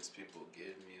compliments people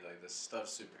give me, like this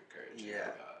stuff's super encouraging.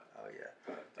 Yeah.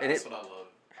 Like, that's what I love.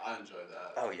 I enjoy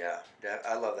that. Oh yeah,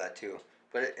 I love that too.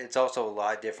 But it's also a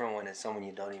lot different when it's someone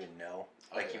you don't even know.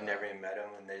 Like you've never even met them,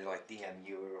 and they like DM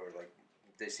you or like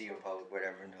they see you in public,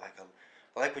 whatever, and they're like,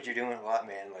 "I like what you're doing a lot,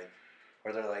 man." Like,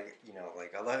 or they're like,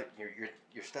 like I love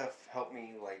your stuff. Helped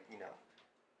me like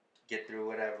get through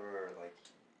whatever, or like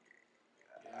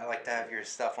I like to have your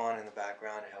stuff on in the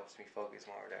background. It helps me focus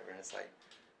more, or whatever. And it's like,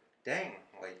 dang,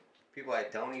 like people I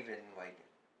don't even like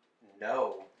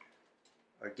know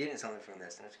are getting something from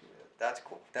this, and that's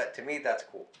cool. That to me, that's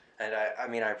cool. And I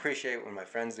mean, I appreciate when my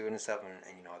friends do it and stuff, and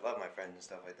I love my friends and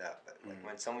stuff like that. But like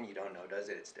when someone you don't know does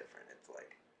it, it's different. It's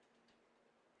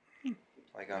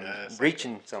like I'm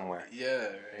reaching somewhere. Yeah,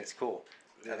 right. And it's cool.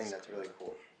 I think that's really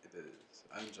cool. It is.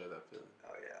 I enjoy that feeling.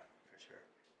 Oh yeah,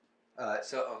 for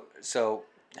sure. So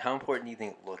how important do you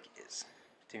think look is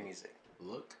to music?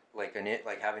 Look? Like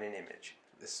having an image.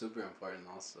 It's super important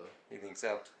also. You think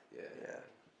so? Yeah.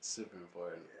 It's super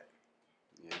important.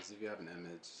 Yeah, because if you have an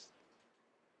image,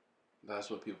 that's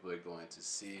what people are going to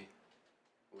see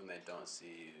when they don't see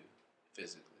you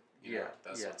physically. You know,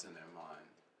 that's what's in their mind.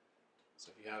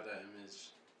 So if you have that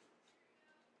image,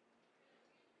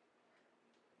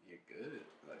 you're good.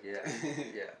 Like,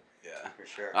 yeah, for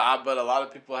sure. But a lot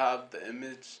of people have the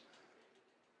image,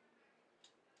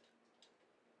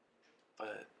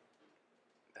 but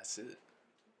that's it.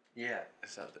 Yeah.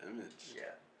 It's not the image. Yeah.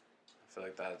 I feel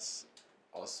like that's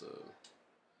also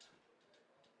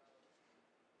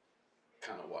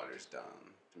kind of waters down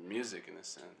the music in a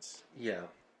sense. Yeah.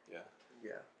 Yeah.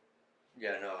 Yeah.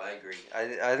 Yeah, no, I agree.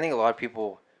 I think a lot of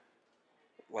people,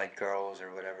 like girls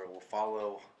or whatever, will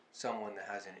follow someone that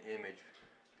has an image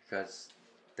because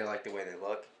they like the way they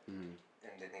look and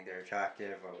they think they're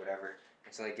attractive or whatever.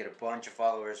 And so they get a bunch of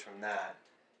followers from that,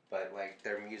 but like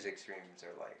their music streams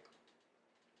are like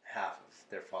half of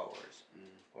their followers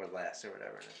or less or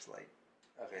whatever. And it's like,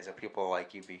 okay, so people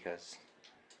like you because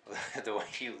of the way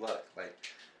you look, like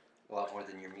a lot more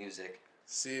than your music.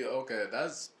 See, okay,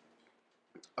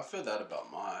 I feel that about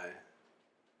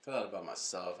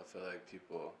myself. I feel like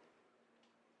people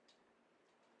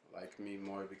like me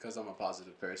more because I'm a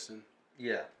positive person.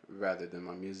 Yeah. Rather than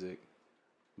my music.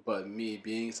 But me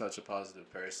being such a positive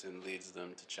person leads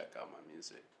them to check out my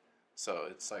music. So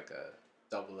it's like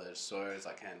double-edged swords,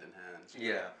 like hand in hand.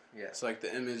 Yeah, yeah. So like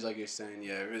the image, like you're saying,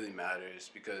 yeah, it really matters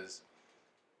because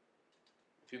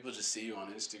people just see you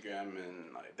on Instagram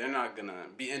and like they're not gonna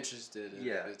be interested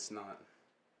if it's not.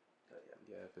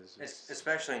 Yeah, if it's just,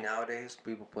 Especially nowadays,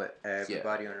 people put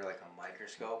everybody under like a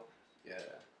microscope. Yeah.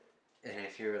 And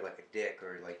if you're like a dick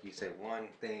or like you say one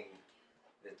thing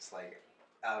that's like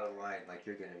out of line, like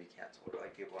you're gonna be canceled.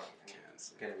 Like people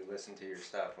aren't gonna be listening to your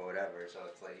stuff or whatever. So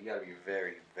it's like you gotta be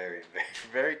very, very, very,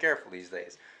 very careful these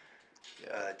days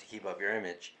to keep up your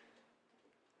image.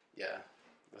 Yeah,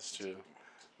 that's true.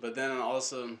 But then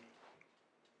also,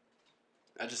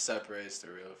 that just separates the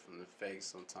real from the fake.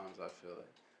 Sometimes I feel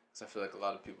like, cause I feel like a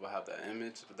lot of people have that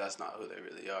image, but that's not who they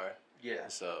really are. Yeah.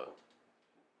 So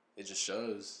it just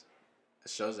shows.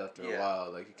 It shows after a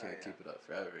while. Like you can't keep it up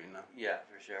forever, you know. Yeah,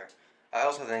 for sure. I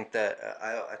also think that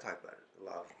I talk about it a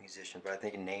lot with musicians, but I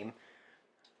think a name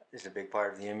is a big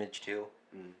part of the image too.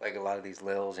 Like a lot of these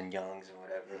Lils and Youngs and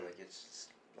whatever, like it's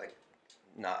like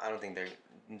not. I don't think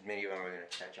many of them are gonna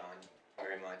catch on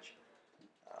very much.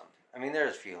 I mean,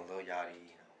 there's a few Lil Yachty,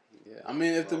 you know. Yeah, I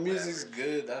mean, if the music's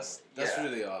good, that's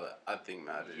really all that I think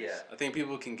matters. Yeah. I think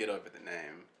people can get over the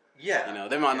name. Yeah. You know,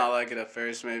 they might not like it at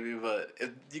first, maybe, but if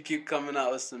you keep coming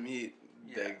out with some heat,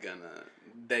 they'll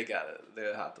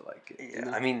have to like it. Yeah. You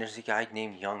know? I mean, there's a guy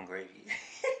named Young Gravy.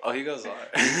 Oh, he goes hard.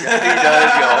 He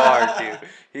does go hard, dude.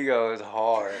 He goes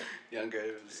hard. Young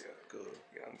Gravy is cool.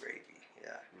 Young Gravy,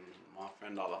 yeah. My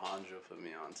friend Alejandro put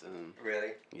me onto him.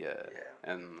 Really? Yeah.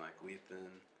 And like Weethan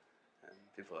and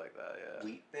people like that, yeah.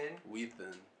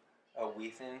 Weethan. Oh,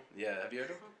 Weethan? Yeah, have you heard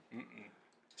of him?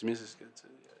 His music's good too,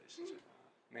 yeah. You should check him out.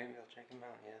 Maybe I'll check him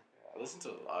out, yeah. I listen to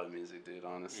a lot of music, dude,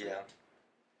 honestly. Yeah.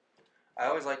 I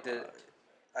always like to...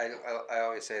 I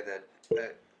always say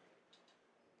that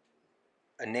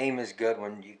a name is good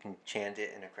when you can chant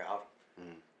it in a crowd.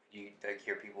 You like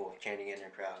hear people chanting it in a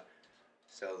crowd.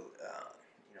 So,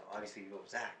 you know, obviously you go,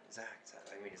 Zach.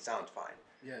 I mean, it sounds fine.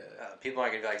 Yeah. People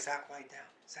aren't going to be like, Zachquietdwn.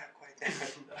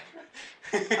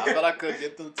 I bet I could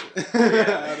get them to.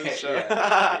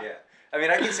 Yeah. I mean,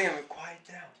 I can see him, quiet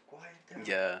down.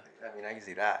 Yeah. I mean, I can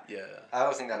see that. Yeah. I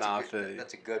always think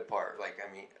that's a good part. Like,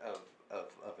 I mean, of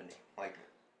a name.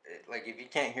 Like if you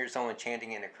can't hear someone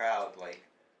chanting in a crowd, like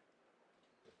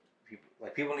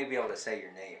people need to be able to say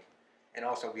your name, and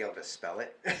also be able to spell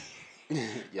it.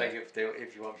 Like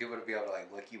if you want people to be able to like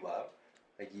look you up,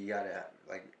 like you gotta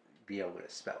like be able to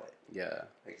spell it. Yeah.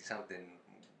 Like something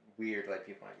weird, like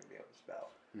people aren't gonna be able to spell.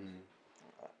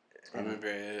 I remember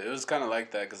it was kind of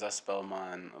like that because I spell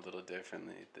mine a little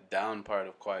differently. The down part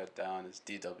of Quiet Down is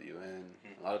DWN.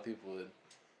 A lot of people would,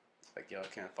 like, yo, I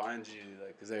can't find you,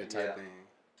 like, because they're typing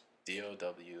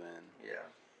DOWN. Yeah.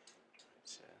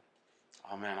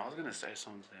 Oh, man, I was going to say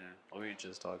something. What were you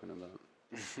just talking about?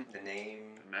 The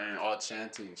name. Man,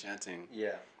 chanting.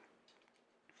 Yeah.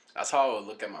 That's how I would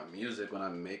look at my music when I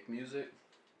make music.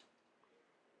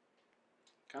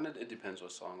 Kind of, it depends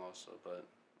what song also, but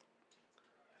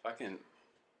if I can,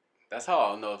 that's how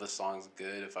I'll know if the song's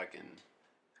good, if I can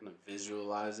kind of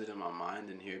visualize it in my mind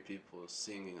and hear people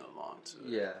singing along to it.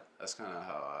 Yeah. That's kind of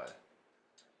how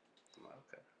I'm like,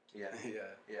 okay. Yeah.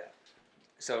 Yeah.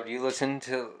 So do you listen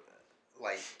to,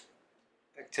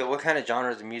 what kind of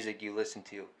genres of music do you listen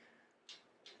to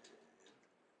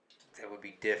that would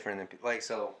be different than, like,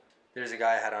 so there's a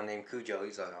guy I had on named Cujo,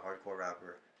 he's like a hardcore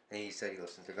rapper, and he said he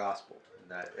listens to gospel,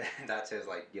 and that's his,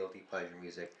 like, guilty pleasure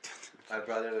music. My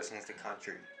brother listens to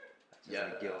country. Yeah,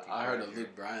 I heard a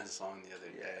Luke Bryan song the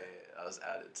other day. I was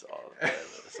added to all of that,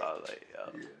 so I was like,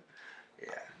 yo.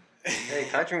 Yeah. Hey,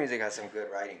 country music has some good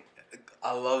writing.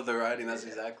 I love the writing. That's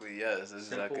exactly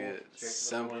exactly it.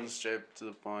 Simple, straight to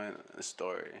the point. A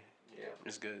story. Yeah,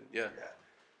 it's good. Yeah.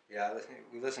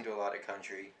 We listen to a lot of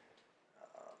country.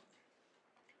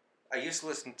 I used to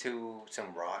listen to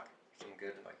some rock, some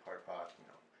good like hard rock. You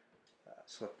know,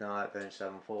 Slipknot, Avenged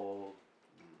Sevenfold,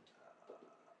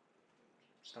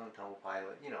 Stone Temple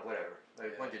Pilot. You know, whatever.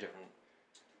 Like a bunch of different.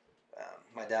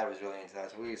 My dad was really into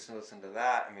that, so we used to listen to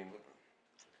that. I mean.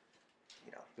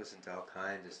 You know, listen to all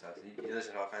kinds of stuff. You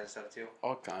listen to all kinds of stuff too?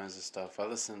 All kinds of stuff. I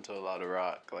listen to a lot of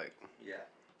rock, like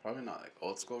probably not like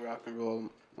old school rock and roll,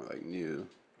 more like new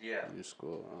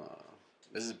school.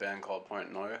 This is a band called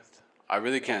Point North. I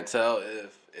really can't tell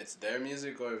if it's their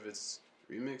music or if it's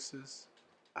remixes.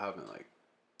 I haven't like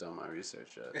done my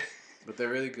research yet, but they're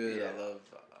really good. I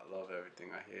love everything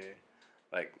I hear.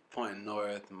 Like Point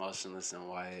North, Motionless in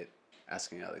White,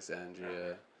 Asking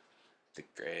Alexandria, The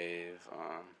Grave.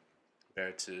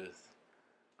 Beartooth.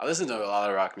 I listen to a lot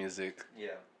of rock music. Yeah.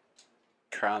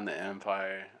 Crown the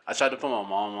Empire. I tried to put my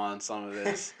mom on some of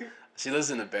this. She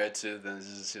listened to Beartooth, and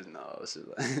she's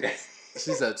like,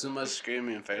 she said too much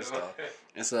screaming first off,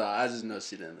 and so I just know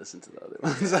she didn't listen to the other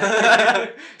ones.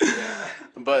 Yeah.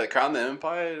 But Crown the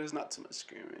Empire, there's not too much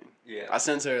screaming. Yeah. I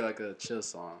sent her like a chill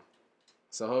song,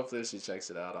 so hopefully if she checks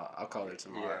it out, I'll call her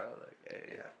tomorrow. Yeah. Like,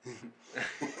 hey. Yeah.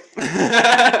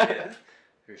 Yeah.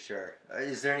 For sure.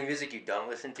 Is there any music you don't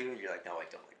listen to? And you're like, no, I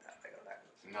don't like that. I go that.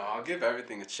 No, I'll give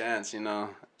everything a chance,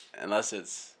 unless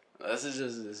it's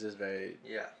just very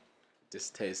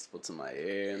distasteful to my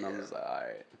ear, and I'm just like, all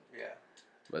right. Yeah.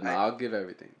 But no, I'll give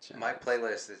everything a chance. My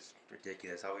playlist is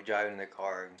ridiculous. I'll be driving in the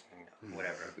car,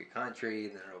 whatever. It'll be country,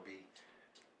 and then it'll be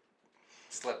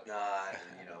Slipknot,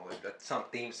 and, some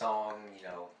theme song,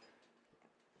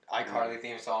 iCarly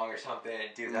theme song or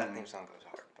something. Dude, that theme song goes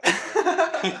hard.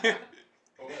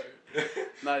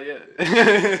 Not yet.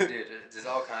 Dude, there's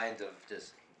all kinds of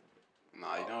just...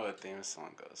 Nah, you know what theme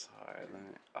song goes hard?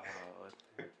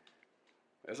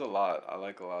 There's a lot. I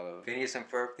like a lot of... Phineas and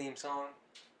Ferb theme song?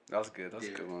 That's good. That's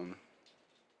a good one.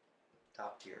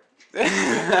 Top tier.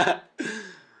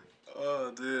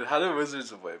 Oh, dude. How did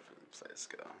Wizards of Waverly Place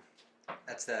go?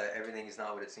 That's the Everything Is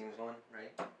Not What It Seems one,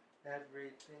 right?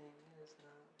 Everything is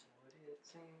not what it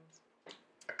seems.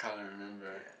 I kind of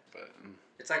remember, but...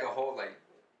 It's like a whole,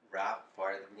 rap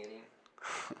part at the beginning. I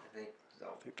think so.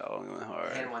 I think that one went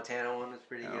hard. Hannah Montana one was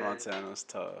pretty good. Montana was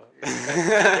tough.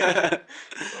 That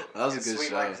was a good Sweet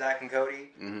show. Life, Zach and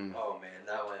Cody. Mm-hmm. Oh man,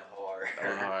 that went hard. That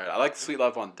went hard. I like Sweet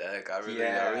Life on Deck. I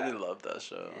really love that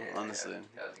show. Yeah, honestly,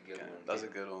 that was a good one. That was a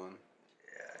good one.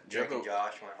 Yeah, Drake and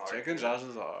Josh went hard. Drake and Josh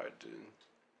was hard, dude.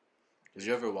 Did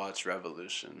you ever watch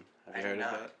Revolution? Have you heard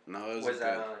of that? No, it was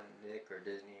that on Nick or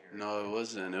Disney? Or... No, it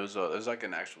wasn't. It was like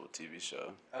an actual TV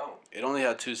show. Oh. It only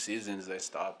had 2 seasons. They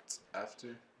stopped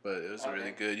after, but it was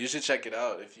really good. You should check it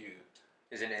out if you.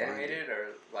 Is it animated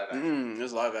or live action? It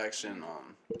was live action.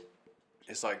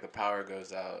 It's like the power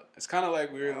goes out. It's kind of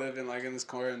like we were living in this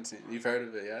quarantine. You've heard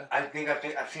of it, yeah? I think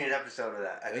I've seen an episode of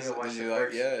that. I think I watched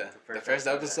the first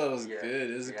episode was good.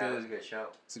 It was it was a good show.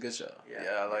 It's a good show.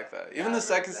 Yeah, I like that. Even the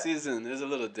second season is a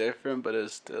little different, but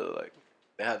it's still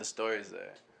they had the stories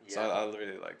there. Yeah. So I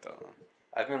really like that one.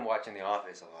 I've been watching The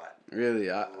Office a lot.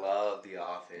 Really, I love The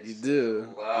Office. You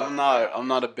do. I'm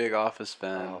not a big Office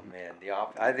fan. Oh man, The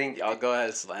Office. I think y'all go ahead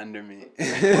and slander me.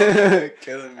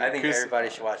 Killing me. I think everybody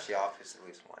should watch The Office at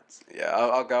least once. Yeah,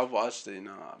 I'll watch it,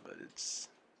 but it's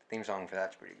the theme song for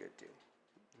that's pretty good too.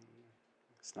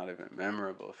 It's not even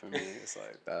memorable for me. It's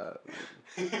like that.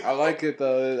 I like it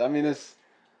though. I mean, it's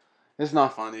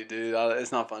not funny, dude.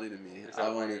 It's not funny to me. It's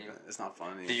not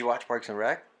funny. Did you watch Parks and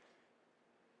Rec?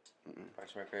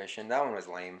 Parks and Recreation. That one was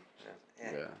lame.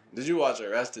 Yeah. Did you watch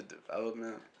Arrested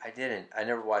Development? I didn't. I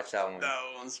never watched that one. That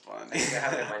one's funny. I think I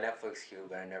have it in my Netflix queue,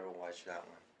 but I never watched that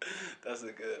one. That's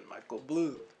a good Michael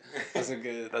Blue. That's a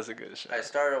good show. I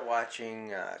started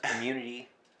watching Community.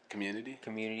 Community?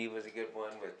 Community was a good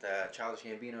one with Childish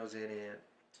Gambino's in it.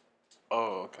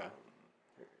 Oh, okay.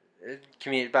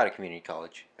 About a community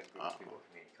college.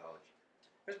 Community college.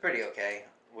 It was pretty okay.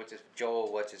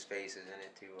 Joel, what's his face is in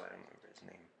it too. I don't remember his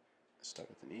name. Start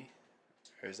with an E?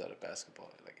 Or is that a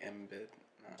basketball? Like Embiid?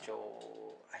 No.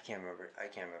 Joel, I can't remember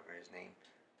his name.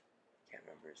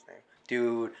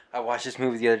 Dude, I watched this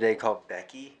movie the other day called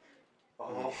Becky.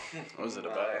 Oh, what was it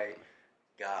about?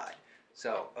 God.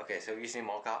 So have you seen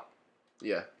Mall Cop?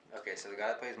 Yeah. Okay, so the guy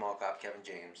that plays Mall Cop, Kevin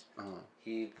James,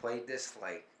 he played this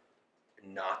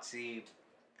Nazi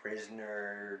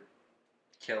prisoner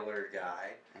killer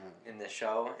guy in the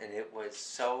show, and it was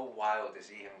so wild to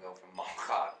see him go from Mall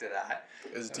Cop to that.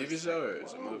 Is it a TV show or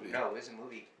is it a movie? No, it's a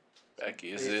movie.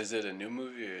 Becky, is it a new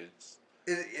movie or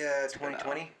it's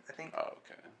 2020, I think. Oh,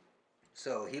 okay.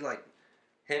 So he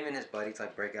him and his buddies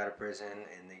break out of prison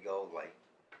and they go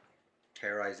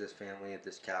terrorize this family at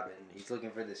this cabin. He's looking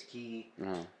for this key,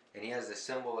 and he has this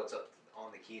symbol that's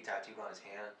on the key tattooed on his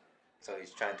hand. So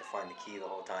he's trying to find the key the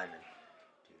whole time, and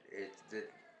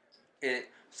dude,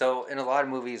 so in a lot of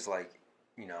movies,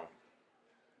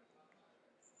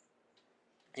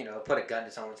 put a gun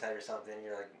to someone's head or something,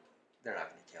 you're like, they're not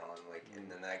gonna kill him, and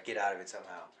then they get out of it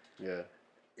somehow. Yeah.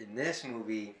 In this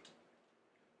movie,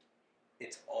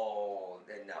 it's all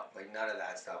none of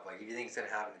that stuff. If you think it's gonna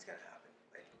happen, it's gonna happen.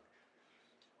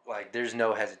 There's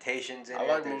no hesitations in it. I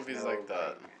like movies like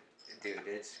that. Dude,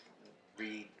 it's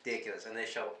ridiculous, and they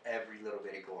show every little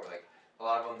bit of gore. A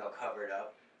lot of them, they'll cover it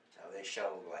up. They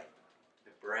show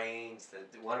the brains.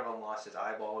 One of them lost his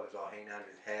eyeball. It was all hanging out of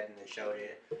his head, and they showed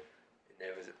it. And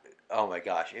it was, oh my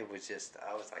gosh, it was just.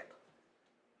 I was like,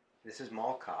 this is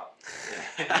Mall Cop.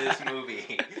 This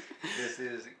movie. This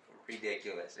is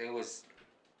ridiculous. It was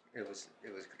It was.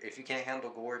 If you can't handle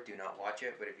gore, do not watch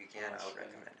it. But if you can, I would Shit.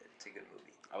 recommend it. It's a good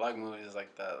movie. I like movies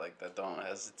like that don't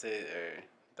hesitate or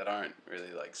that aren't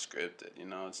really like scripted. You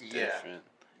know, it's Yeah. different.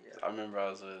 Yeah. I remember I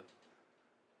was with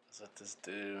this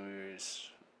dude. And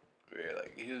we were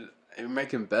like he was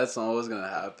making bets on what was gonna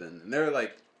happen, and they were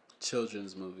like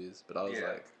children's movies. But I was Yeah.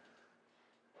 like,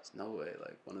 there's no way.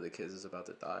 Like one of the kids is about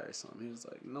to die or something. He was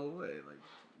like, no way. Like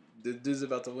the dude's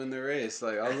about to win the race.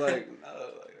 Like I was like,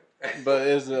 no. Like, but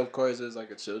of course it's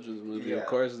like a children's movie. Yeah. Of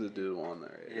course the dude won the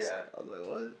race. Yeah. Like, I was like,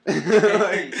 what?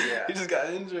 Like, Yeah. He just got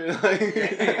injured. Like,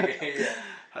 Yeah.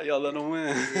 how y'all let him win?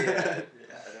 Yeah. Yeah.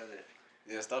 I know that.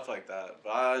 Yeah, stuff like that. But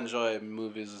I enjoy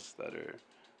movies that are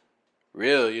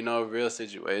real, real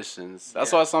situations.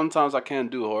 That's Yeah. why sometimes I can't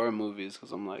do horror movies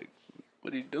because I'm like,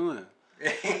 what are you doing?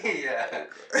 Yeah.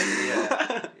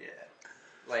 Yeah.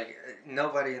 Like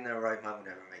nobody in their right mind would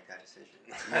ever make that decision.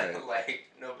 Right. Like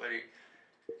nobody.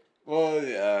 Well,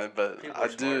 yeah, but People are I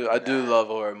smarter than do that. love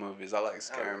horror movies. I like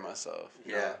scaring myself.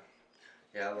 you Yeah. know?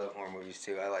 Yeah, I love horror movies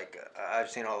too. I like.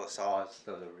 I've seen all the Saws.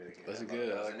 Those are really good. Those are I love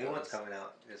good. I those. like The new those. one's coming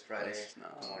out this Friday.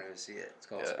 I want to see it. It's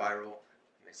called Yeah. Spiral.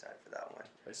 I'm excited for that one.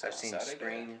 It's I've on seen Saturday?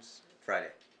 Screams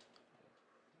Friday.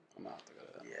 I'm gonna have to go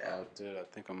to that. Yeah. Oh, dude, I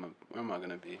think where am I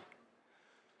gonna be?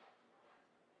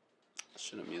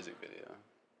 Shoot a music video.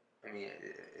 I mean,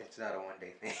 it's not a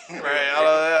one-day thing. Right,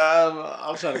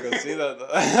 I'm trying to go see that though.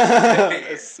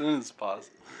 As soon as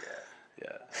possible. Yeah.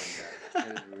 Yeah.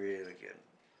 It was really good.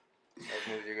 Those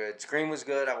movies are good. Scream was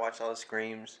good. I watched all the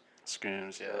Screams.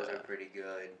 Screams, yeah. Those are pretty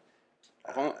good.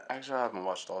 Actually, I haven't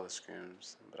watched all the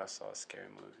Screams, but I saw a scary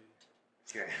movie.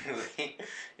 Scary movie.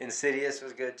 Insidious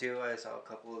was good too. I saw a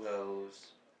couple of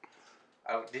those.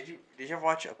 Did you ever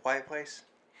watch A Quiet Place?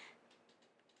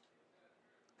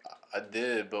 I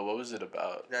did, but what was it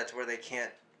about? That's where they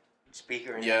can't speak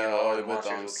or anything. Yeah, at all. The with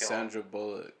monsters will kill 'em. Sandra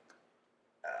Bullock.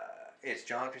 It's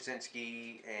John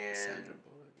Krasinski and Sandra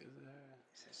Bullock is there.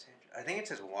 Is it Sandra? I think it's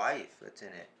his wife that's in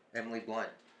it, Emily Blunt,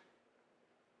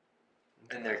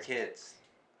 and their kids.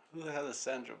 Who the hell is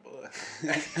Sandra Bullock?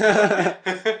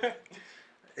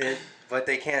 But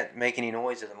they can't make any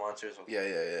noise, or the monsters will yeah.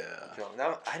 kill them.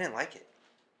 No, I didn't like it.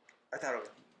 I thought it was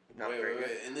not very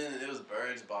good. And then it was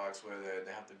Birds Box where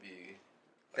they have to be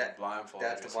That- blindfolded.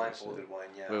 That's the or some blindfolded one,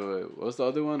 yeah. Wait. What's the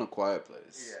other one? A Quiet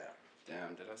Place. Yeah.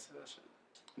 Damn, did I say that shit?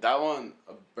 That one,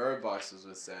 Bird Box was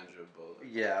with Sandra Bullock.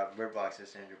 Yeah, Bird Box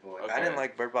is Sandra Bullock. Okay. I didn't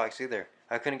like Bird Box either.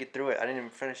 I couldn't get through it. I didn't even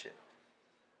finish it.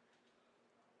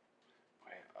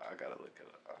 Wait, I gotta look it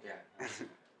up. Yeah.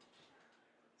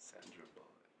 Sandra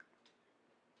Bullock.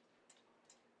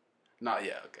 Not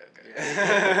yet. Okay.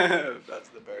 Yeah. That's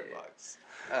the Bird Box.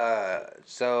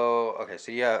 So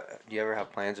do you ever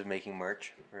have plans of making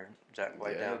merch for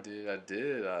Zachquietdwn? Yeah, dude, I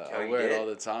did. I you wear did? it all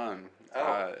the time.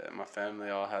 Oh. My family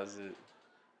all has it.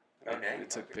 Oh, dang. We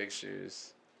took Okay.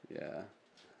 pictures. Yeah.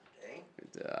 Dang.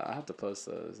 I have to post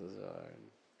those. Those are hard.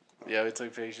 Yeah, we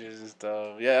took pictures and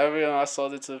stuff. Yeah, I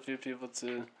sold it to a few people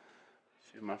too. A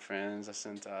few of my friends I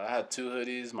sent out. I had 2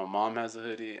 hoodies. My mom has a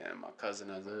hoodie and my cousin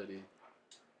has a hoodie.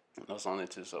 Those only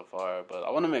 2 so far, but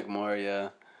I want to make more. Yeah,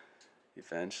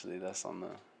 eventually. That's on the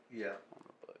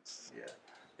books. Yeah.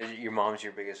 Is your mom's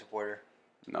your biggest supporter?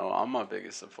 No, I'm my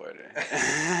biggest supporter.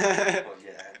 Well,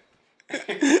 yeah.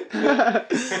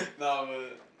 No,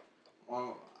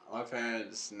 but my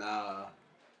parents now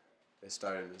they're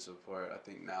starting to support. I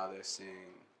think now they're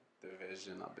seeing the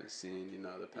vision I've been seeing,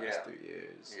 the past 3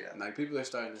 years. Yeah. And like people are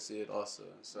starting to see it also.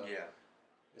 So Yeah.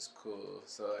 it's cool.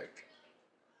 So like,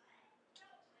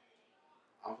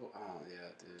 oh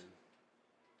yeah, dude.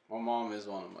 My mom is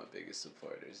one of my biggest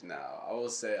supporters now. I will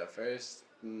say at first,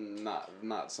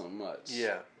 not so much.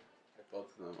 Yeah.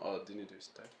 Both of them. Oh, do you need to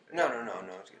start? No,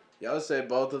 it's good. Yeah, I would say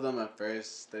both of them at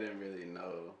first, they didn't really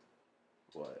know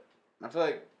what. I feel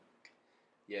like,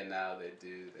 now they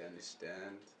do. They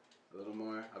understand a little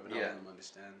more. I've been helping them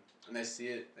understand. And they see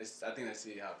it. I think they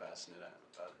see how passionate I am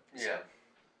about it. Yeah.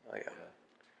 Oh, yeah.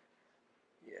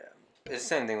 Yeah. It's the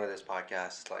same thing with this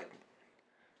podcast. Like,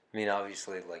 I mean,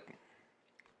 obviously, like,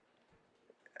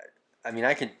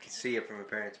 I can see it from a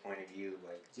parent's point of view,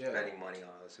 like, spending money on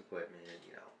all this equipment,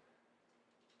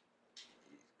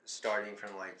 starting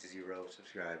from, like, 0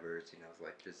 subscribers,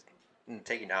 like, just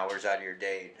taking hours out of your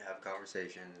day to have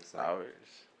conversations. Like,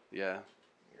 Hours. Yeah.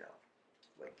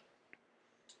 Like,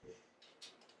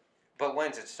 but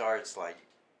once it starts, like,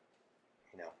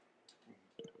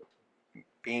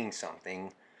 being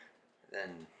something,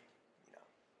 then,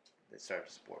 it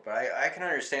starts to support. But I can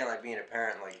understand, like, being a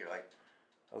parent, like, you're like,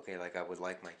 okay, like, I would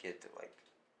like my kid to, like,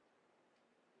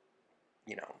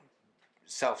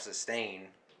 self-sustain,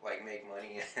 like, make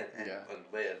money and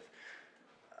live.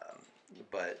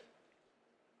 but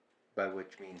by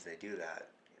which means they do that,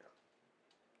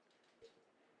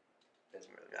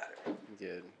 doesn't really matter.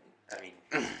 Yeah. I mean,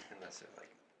 unless they're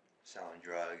like selling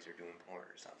drugs or doing porn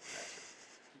or something.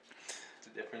 It's a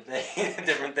different thing. A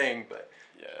different thing, but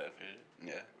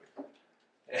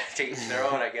to each their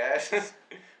own, I guess.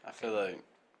 I feel like,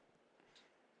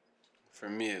 for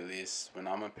me at least, when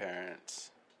I'm a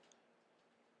parent,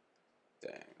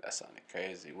 dang, that sounded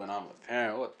crazy. When I'm a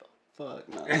parent, what the fuck?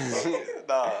 No,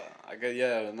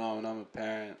 when I'm a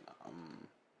parent, I'm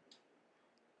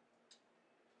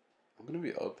gonna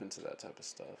be open to that type of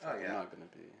stuff. Oh, yeah. I'm not gonna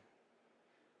be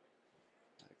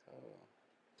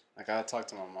like I talked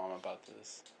to my mom about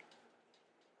this.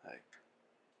 Like,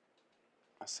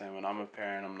 I say when I'm a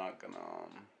parent, I'm not gonna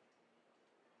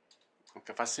like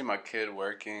if I see my kid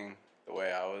working the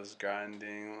way I was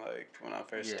grinding, like when I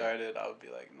first started, I would be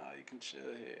like, nah, you can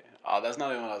chill here. Oh, that's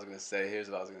not even what I was gonna say. Here's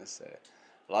what I was gonna say.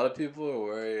 A lot of people are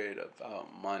worried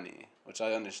about money, which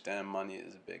I understand. Money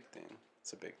is a big thing.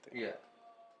 It's a big thing. Yeah.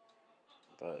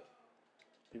 But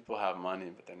people have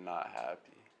money, but they're not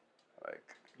happy.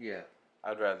 Like, yeah,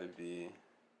 I'd rather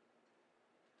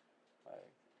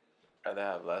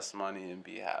have less money and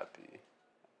be happy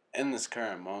in this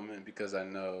current moment because I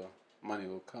know money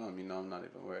will come. I'm not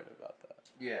even worried about that.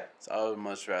 Yeah. So I would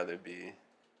much rather be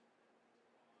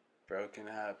broke and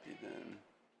happy than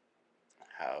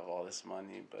have all this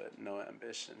money but no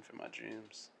ambition for my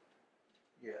dreams.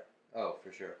 Yeah. Oh,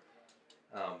 for sure.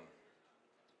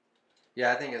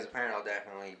 Yeah, I think as a parent, I'll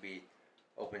definitely be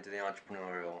open to the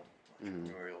entrepreneurial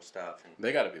stuff. And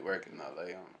they got to be working though.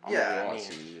 Like, I'm yeah, gonna be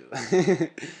watching you.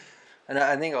 And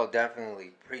I think I'll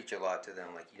definitely preach a lot to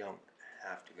them. Like, you don't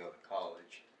have to go to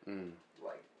college.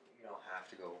 Like, you don't have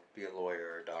to go be a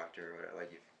lawyer or a doctor or whatever.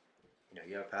 Like, if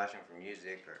you have a passion for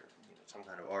music or some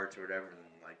kind of arts or whatever, then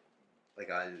I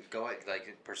go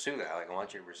pursue that. Like, I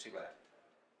want you to pursue that.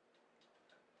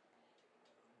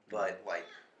 But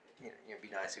it'd be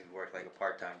nice if you worked like a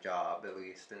part-time job at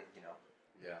least, and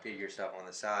did your stuff on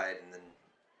the side, and then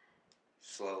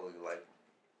slowly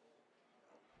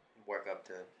work up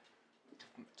to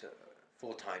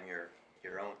full-time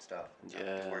your own stuff. And not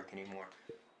have to work anymore.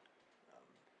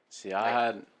 See, I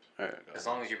had as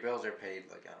long as your bills are paid.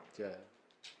 Like, I don't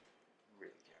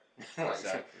really care.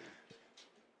 Exactly.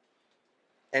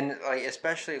 And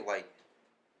especially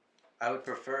I would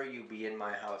prefer you be in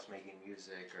my house making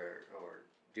music or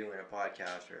doing a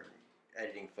podcast or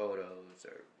editing photos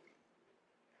or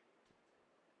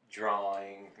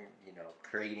drawing,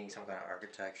 creating some kind of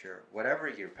architecture, whatever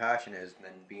your passion is,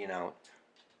 than being out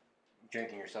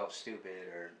drinking yourself stupid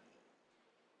or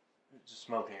just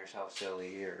smoking yourself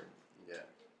silly or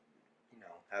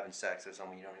having sex with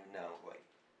someone you don't even know. Like,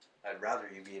 I'd rather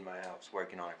you be in my house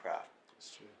working on a craft. That's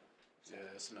true. Yeah,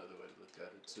 that's another way to look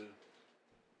at it too.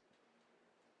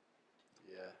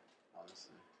 Yeah,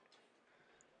 honestly.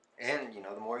 And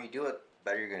the more you do it, the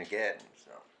better you're gonna get.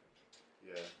 So.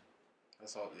 Yeah,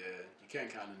 that's all. Yeah, you can't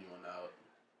count anyone out.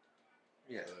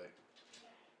 Yeah. Like,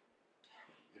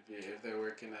 if they're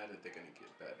working at it, they're gonna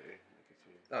get better.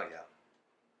 Oh yeah.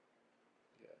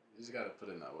 Yeah, you just gotta put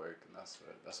in that work, and that's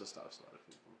what stops a lot of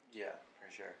people. Yeah, for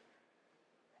sure.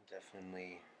 I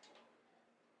definitely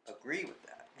agree with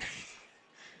that.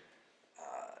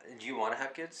 Do you want to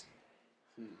have kids?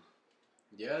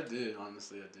 Yeah, I do.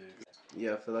 Honestly, I do.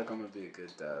 Yeah, I feel like I'm gonna be a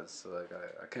good dad. So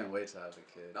I can't wait to have a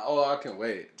kid. Oh, I can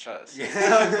wait. Trust.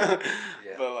 Yeah.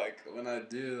 Yeah. But when I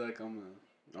do, I'm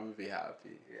gonna be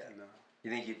happy. Yeah. You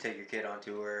think you'd take your kid on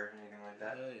tour or anything like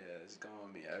that? Yeah, it's going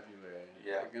with me everywhere.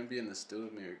 Yeah. You're gonna be in the studio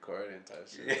with me recording type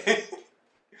shit. Yeah.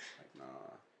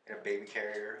 Nah. In a baby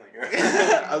carrier when you're.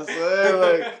 I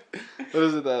swear, what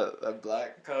is it, that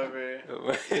black cover?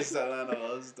 It's that Atlanta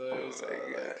Love Story.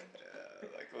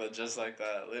 Just like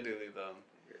that, literally though.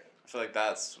 Yeah. I feel like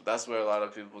that's where a lot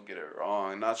of people get it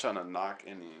wrong. Not trying to knock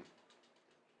any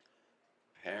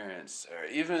parents or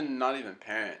not even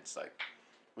parents. Like,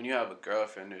 when you have a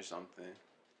girlfriend or something,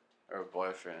 or a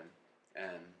boyfriend,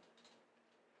 and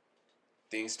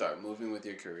things start moving with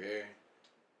your career,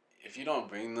 if you don't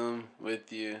bring them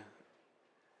with you,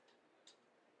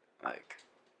 I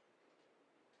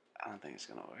don't think it's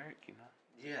gonna work,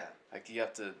 Yeah.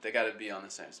 They gotta be on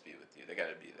the same speed with you. They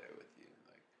gotta be there with you.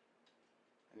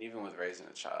 And even with raising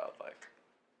a child,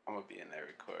 I'm gonna be in there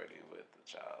recording with the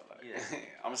child.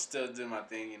 I'm still doing my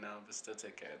thing, but still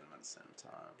take care of them at the same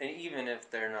time. And even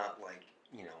if they're not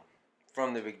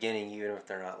from the beginning, even if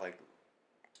they're not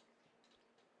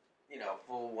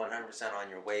full 100% on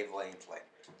your wavelength,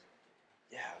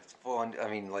 it's full on. I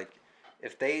mean,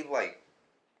 if they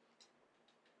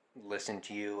listen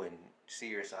to you and see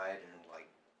your side and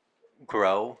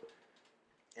grow,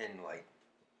 and like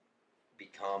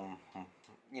become,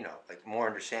 you know, like more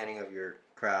understanding of your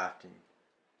craft, and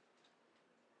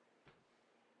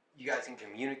you guys can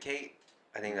communicate,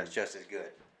 I think that's just as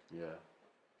good. Yeah.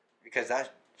 Because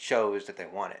that shows that they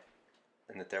want it,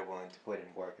 and that they're willing to put in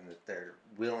work, and that they're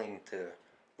willing to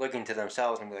look into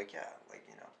themselves and be like, yeah, like,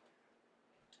 you know,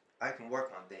 I can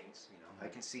work on things, you know, I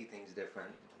can see things different,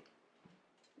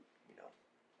 like, you know.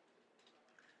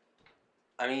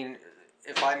 I mean,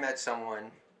 if I met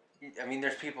someone, I mean,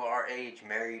 there's people our age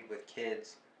married with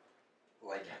kids,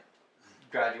 like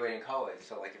graduating college.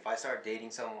 So, like, if I start dating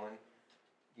someone,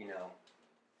 you know,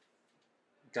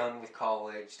 done with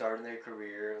college, starting their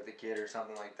career with a kid or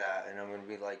something like that, and I'm gonna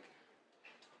be like,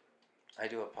 I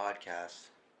do a podcast.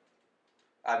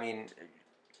 I mean,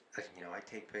 you know, I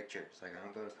take pictures. Like, I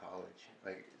don't go to college.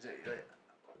 Like,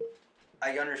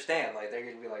 I understand. Like, they're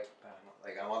gonna be like,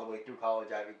 I'm all the way through college.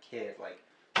 I have a kid. Like,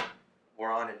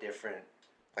 we're on a different.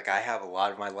 Like, I have a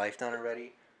lot of my life done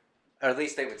already, or at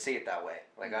least they would see it that way.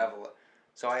 Like, I have a.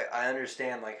 So I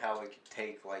understand like how it could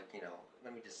take, like, you know,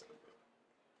 let me just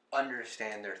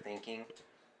understand their thinking,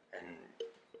 and,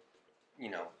 you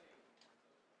know,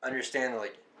 understand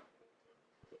like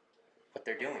what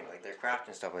they're doing, like their craft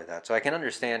and stuff like that. So I can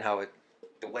understand how it,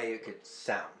 the way it could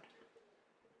sound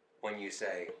when you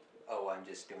say, "Oh, I'm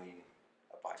just doing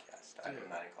a podcast. I'm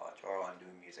not in college," or, "Oh, I'm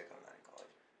doing music. I'm not in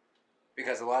college."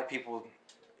 Because a lot of people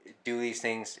do these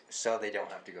things so they don't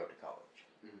have to go to college,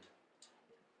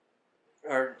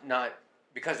 or not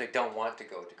because they don't want to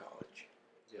go to college.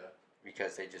 Yeah.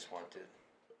 Because they just want to,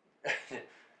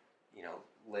 you know,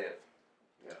 live,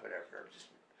 whatever, just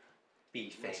be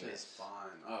famous. Which is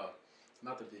fine. Oh,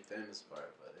 not the be famous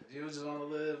part, but if you just want to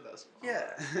live, that's fine.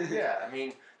 Yeah, yeah. I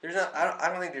mean, there's not. I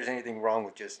don't think there's anything wrong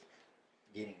with just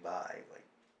getting by. Like,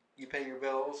 you pay your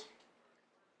bills.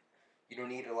 You don't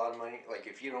need a lot of money. Like,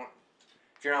 if you're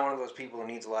not one of those people who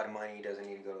needs a lot of money, doesn't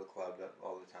need to go to the club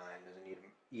all the time, doesn't need to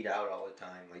eat out all the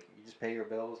time. Like, you just pay your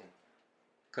bills and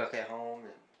cook at home,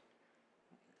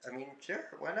 and I mean, sure,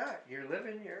 why not? You're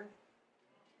living,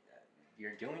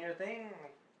 you're doing your thing,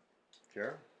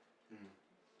 sure. Mm-hmm.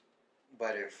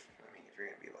 But if you're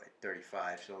gonna be like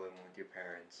 35, still living with your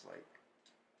parents, like,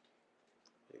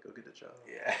 yeah, go get a job.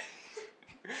 yeah,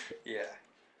 yeah.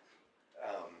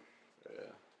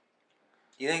 Yeah.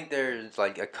 You think there's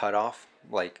like a cutoff?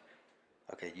 Like,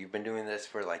 okay, you've been doing this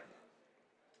for like,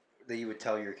 that you would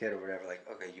tell your kid or whatever, like,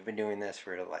 okay, you've been doing this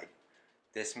for like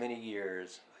this many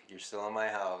years. Like, you're still in my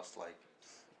house. Like,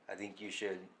 I think you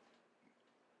should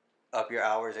up your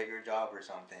hours at your job or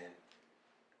something.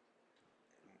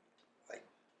 Like,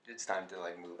 it's time to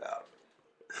like move out.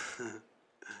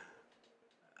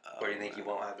 Or do you think you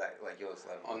won't have that? Like, you'll just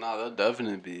let them. Oh no, there'll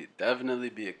definitely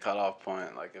be a cutoff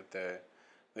point. Like if they're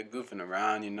goofing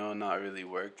around, you know, not really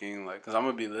working. Like, cause I'm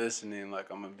gonna be listening. Like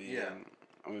I'm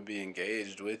gonna be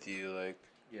engaged with you. Like,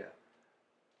 yeah.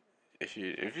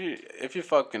 If you're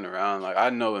fucking around, like I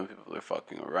know when people are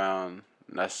fucking around,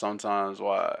 and that's sometimes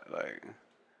why like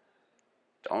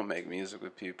don't make music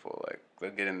with people. Like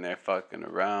they'll get in there fucking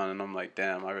around, and I'm like,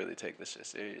 damn, I really take this shit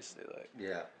seriously. Like,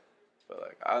 Yeah. but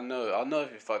like I'll know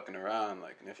if you're fucking around.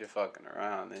 Like, and if you're fucking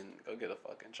around, then go get a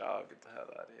fucking job, get the hell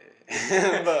out of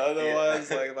here. But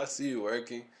otherwise, like if I see you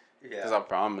working, because I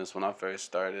promise when I first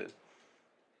started,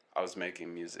 I was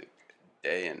making music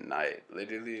day and night.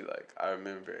 Literally, like I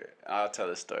remember, I'll tell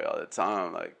this story all the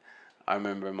time. Like I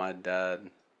remember my dad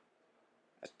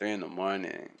at 3 in the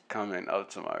morning coming up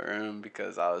to my room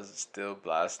because I was still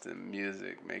blasting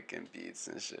music, making beats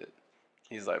and shit.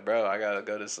 He's like, bro, I gotta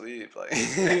go to sleep. Like,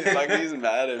 like he's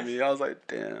mad at me. I was like,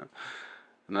 damn.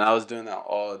 And I was doing that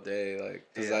all day, like,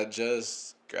 because I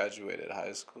just graduated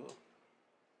high school.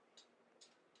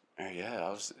 And yeah, I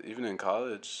was even in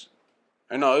college.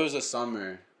 Or no, it was a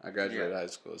summer. I graduated high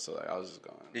school, so like I was just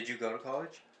going. Did you go to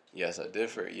college? Yes, I did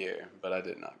for a year, but I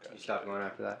did not graduate. You stopped going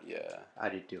after that? Yeah. I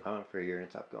did too. I went for a year and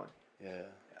stopped going. Yeah.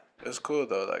 It's cool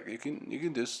though. Like you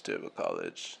can do shit with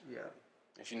college. Yeah.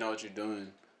 If you know what you're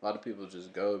doing. A lot of people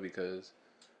just go because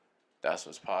that's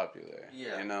what's popular.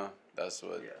 Yeah. You know? That's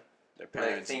what their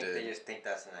parents did. They just think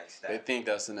that's the next step. They think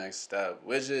that's the next step,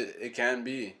 which it can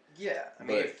be. Yeah. I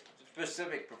mean, if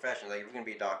specific profession, like if you're going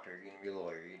to be a doctor, you're going to be a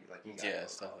lawyer, you gotta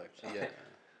stuff like that. Yeah.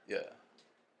 Yeah.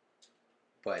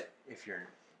 But if you're,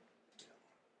 you know,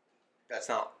 that's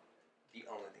not the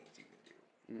only things you can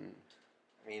do.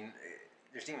 I mean,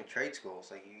 there's even trade schools.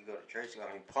 Like you can go to trade school.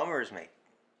 I mean, plumbers make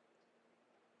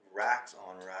racks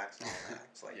on racks on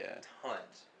racks, like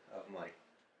tons of money.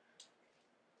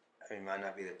 I mean, it might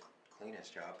not be the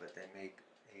cleanest job, but they make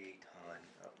a ton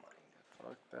of money.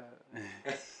 Fuck that. I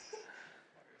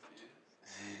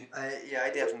refuse. I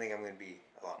definitely think I'm going to be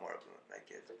a lot more open with my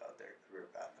kids about their career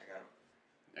path.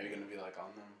 Are you gonna be like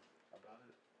on them about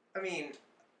it? I mean,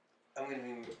 I'm going to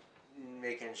be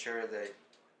making sure that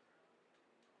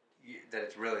that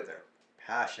it's really their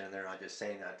passion. They're not just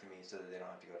saying that to me so that they don't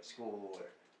have to go to school or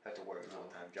have to work a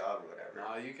full-time job or whatever.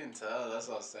 No, you can tell. That's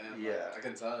what I was saying. Yeah. Like, I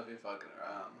can tell if you're fucking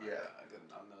around. Like, Yeah. I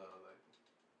know.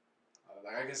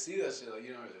 Like I can see that shit. Like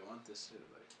you don't really want this shit.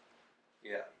 Like.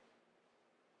 Yeah.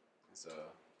 So,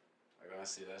 like when I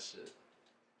see that shit.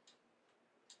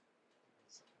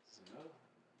 No.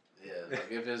 Yeah.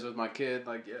 Like if it's with my kid,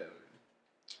 like yeah.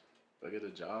 Go get a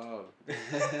job.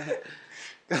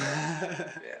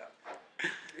 Yeah.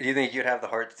 Do you think you'd have the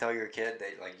heart to tell your kid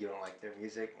that like you don't like their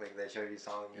music, like they show you a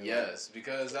song? Yes,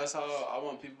 because that's how I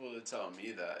want people to tell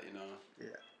me that, you know.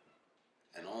 Yeah.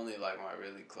 And only like my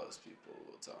really close people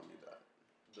will tell me that.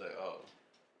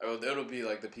 Like, it'll be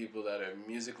like the people that are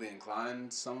musically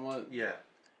inclined somewhat. Yeah.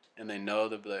 And they know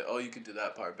they'll be like, oh, you could do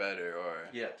that part better, or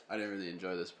yeah, I didn't really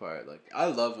enjoy this part. Like I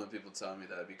love when people tell me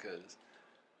that because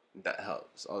that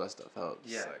helps. All that stuff helps.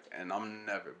 Yeah. Like, and I'm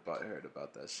never butthurt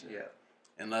about that shit. Yeah.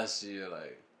 Unless you're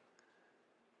like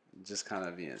just kind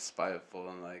of being spiteful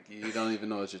and like you don't even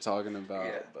know what you're talking about.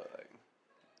 Yeah. But like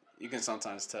you can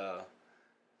sometimes tell.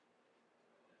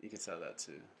 You can tell that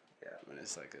too. Yeah. When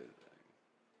it's like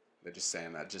they're just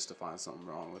saying that just to find something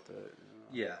wrong with it.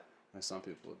 You know? Yeah. And some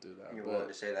people do that. You're willing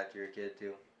to say that to your kid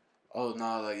too? Oh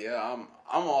no, like yeah,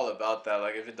 I'm all about that.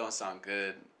 Like if it don't sound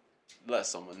good, let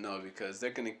someone know because they're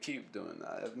gonna keep doing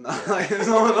that. If not, like if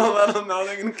someone don't let them know,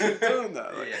 they're gonna keep doing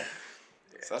that. Like, Yeah.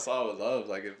 So that's all I would love.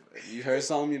 Like if you heard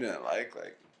something you didn't like,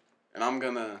 and I'm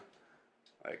gonna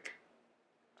like,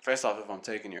 first off, if I'm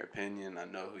taking your opinion, I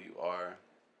know who you are.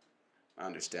 I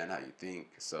understand how you think,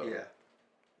 so yeah.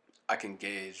 I can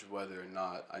gauge whether or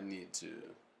not I need to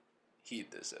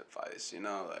heed this advice. You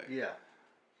know, like Yeah.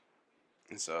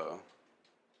 And so,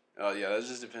 yeah, that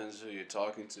just depends who you're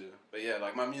talking to. But yeah,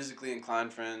 like my musically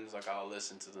inclined friends, like I'll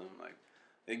listen to them. Like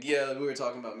yeah, we were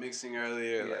talking about mixing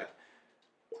earlier. Yeah. Like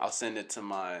I'll send it to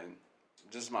my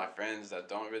friends that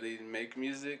don't really make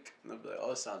music, and they'll be like,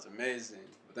 "Oh, it sounds amazing."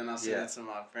 But then I'll send it to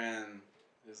my friend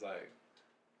who's like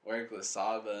work with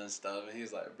Saba and stuff, and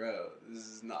he's like, "Bro, this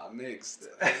is not mixed."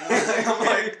 I'm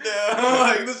like, "Yeah." I'm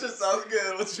like, "This just sounds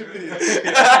good. What you mean?"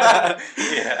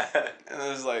 Yeah. And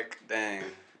it's like, dang.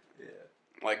 Yeah.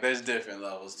 Like, there's different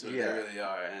levels to it. Yeah. There really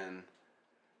are. And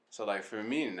so, like, for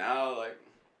me now, like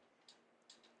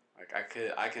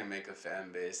I can make a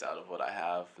fan base out of what I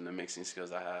have and the mixing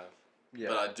skills I have. Yeah.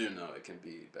 But I do know it can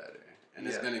be better. And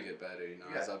it's going to get better, you know,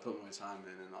 Yeah. as I put more time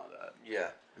in and all that.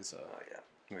 Yeah. And so. Oh, yeah.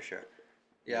 For sure.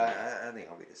 Yeah, I think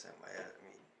I'll be the same way. I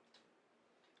mean,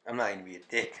 I'm not going to be a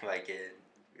dick to my kid.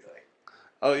 Be like,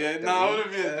 oh, yeah. No, I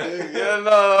wouldn't be a dick. Yeah,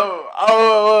 no.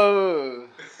 Oh.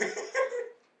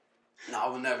 No, I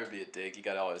will never be a dick. You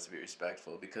got to always be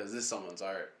respectful because this is someone's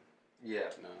art.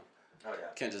 Yeah. You know? Oh, yeah.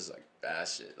 You can't just, like,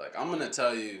 bash it. Like, I'm going to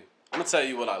tell you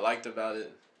what I liked about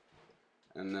it.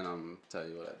 And then I'm going to tell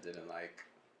you what I didn't like.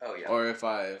 Oh, yeah. Or if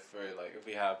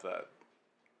we have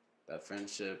that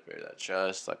friendship or that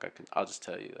trust, like I'll just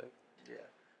tell you, like, yeah,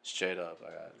 straight up.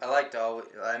 Like I like to always,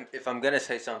 if I'm gonna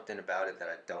say something about it that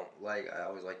I don't like, I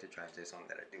always like to try and say something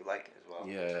that I do like as well.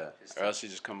 Yeah, or else you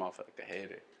just come off like a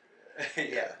hater.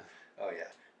 Yeah. Oh yeah.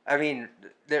 I mean,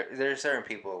 there's certain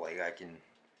people like I can,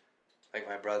 like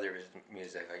my brother's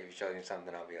music. Like if you show me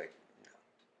something, I'll be like, no,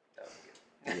 that was good.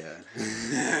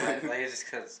 Yeah. like it's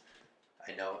just because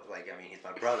I know, like I mean, he's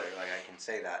my brother. Like I can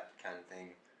say that kind of thing.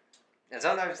 And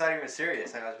sometimes it's not even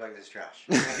serious. Like, I was like, this is trash.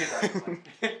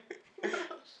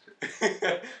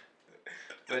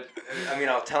 But, I mean,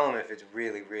 I'll tell him if it's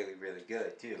really, really, really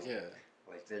good, too. Yeah.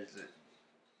 Like,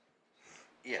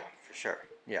 yeah, for sure.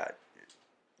 Yeah.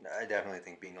 I definitely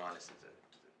think being honest is a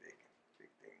big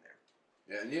thing there.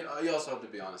 Yeah, and you also have to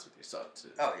be honest with yourself,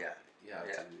 too. Oh, yeah. You have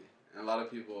to be. And a lot of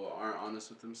people aren't honest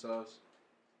with themselves.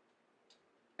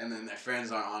 And then their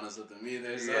friends aren't honest with them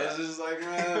either. So it's just like,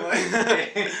 man,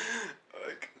 like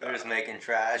they're just making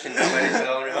trash and nobody's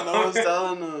telling them. No one's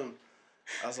telling them.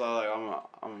 That's why, like,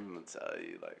 I'm gonna tell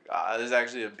you, like, there's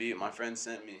actually a beat my friend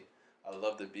sent me. I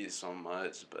love the beat so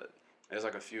much, but there's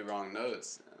like a few wrong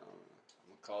notes. And I'm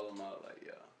gonna call them out, like,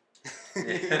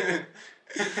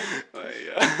 like,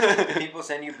 Do people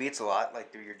send you beats a lot,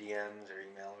 like through your DMs or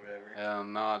email or whatever? Hell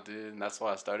nah, dude. And that's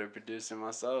why I started producing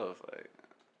myself. Like,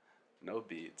 no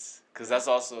beats. Because that's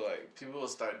also, like, people will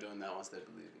start doing that once they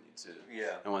believe in you, too.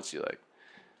 Yeah. And once you, like,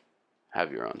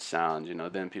 have your own sound, you know,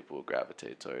 then people will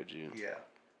gravitate towards you. Yeah.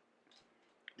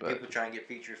 Do people try and get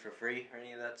features for free or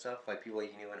any of that stuff? Like, people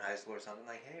like you knew in high school or something,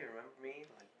 like, hey, remember me?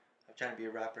 Like, I'm trying to be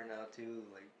a rapper now, too.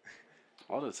 Like,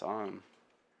 all the time,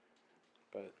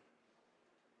 but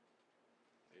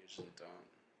I usually don't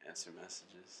answer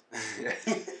messages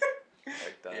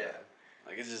like that. Yeah.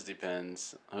 Like it just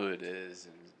depends who it is,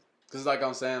 and cause like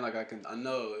I'm saying, like I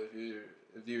know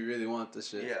if you really want the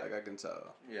shit, Yeah. like I can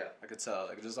tell. Yeah. I could tell,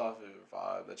 like just off of your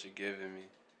vibe that you're giving me.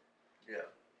 Yeah.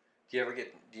 Do you ever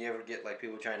get like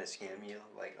people trying to scam you?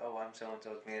 Like, oh, I'm so and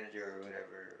so's manager or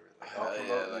whatever. Or, like,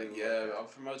 I'll promote you. I'll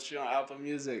promote you on Apple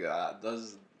Music.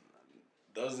 Those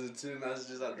are the two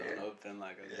messages I don't open.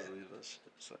 Like I just leave those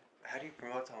shit. So. How do you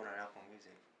promote someone on Apple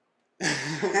Music?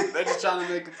 They're just trying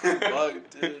to make a quick buck,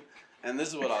 dude. And this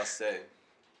is what I'll say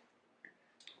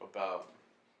about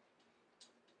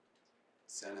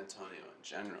San Antonio in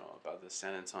general, about the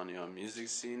San Antonio music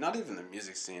scene. Not even the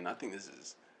music scene. I think this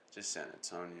is just San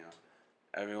Antonio.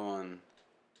 Everyone,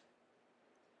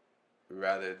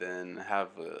 rather than have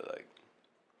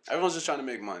everyone's just trying to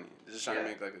make money. They're just trying to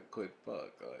make like a quick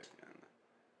buck. Like,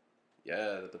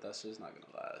 and but that shit's not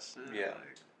gonna last. Yeah.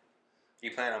 Like,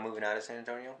 you plan on moving out of San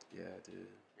Antonio? Yeah, dude.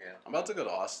 Yeah. I'm about to go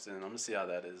to Austin. I'm gonna see how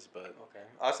that is, but okay.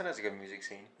 Austin has a good music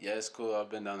scene. Yeah, it's cool. I've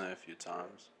been down there a few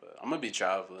times, but I'm gonna be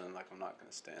traveling. Like I'm not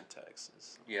gonna stay in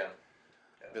Texas. Yeah.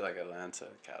 Be like Atlanta,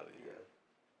 Cali. Yeah.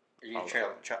 Are you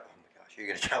travel? Oh my gosh, are you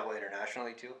gonna travel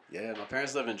internationally too? Yeah, my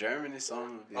parents live in Germany, so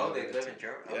I'm gonna be they live in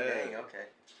Germany. Yeah. Oh, dang, okay.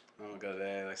 I'm gonna go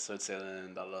there, like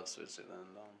Switzerland. I love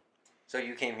Switzerland. So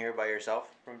you came here by yourself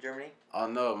from Germany? Oh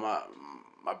no,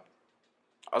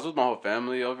 I was with my whole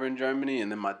family over in Germany, and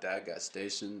then my dad got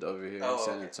stationed over here in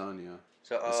San Antonio.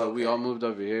 So we all moved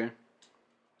over here.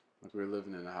 Like we were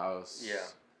living in a house. Yeah.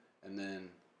 And then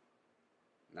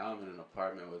now I'm in an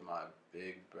apartment with my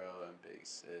big bro and big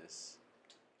sis.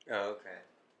 Oh, okay.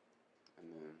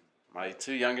 And then my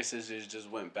two younger sisters just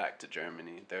went back to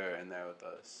Germany. They're in there with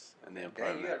us in the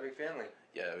apartment. Dang, you got a big family.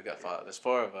 Yeah, we got 5. There's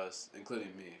 4 of us,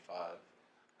 including me, 5.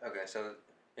 Okay, so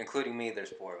including me,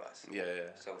 there's 4 of us.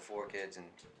 Yeah. So 4 kids and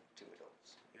 2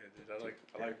 adults. Yeah, dude,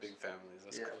 I like big families.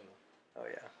 That's cool. Oh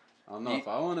yeah. I don't know if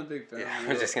I want a big family. Yeah, I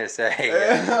was just gonna say.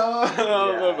 Yeah. I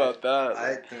don't know about that.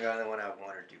 I think I only want to have 1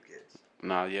 or 2 kids.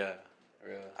 Nah, yeah,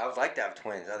 really. I would like to have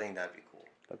twins. I think that'd be cool.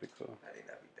 That'd be cool. I think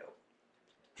that'd be dope.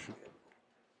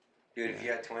 Dude, if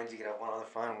you had twins, you could have 1 on the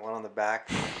front and 1 on the back.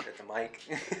 Get the mic.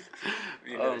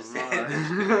 You oh, Lord.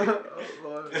 Oh,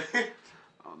 Lord. I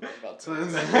don't know about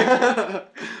twins.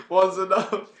 One's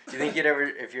enough. Do you think you'd ever,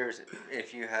 if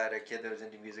you had a kid that was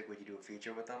into music, would you do a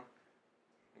feature with them?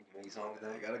 Would you make a song with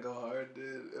them? They gotta go hard,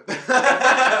 dude.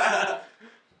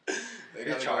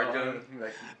 They charge them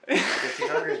like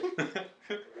 $1,500.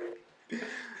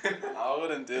 I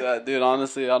wouldn't do that, dude.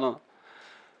 Honestly, I don't.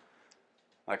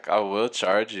 Like, I will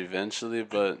charge eventually,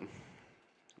 but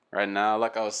right now,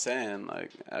 like I was saying,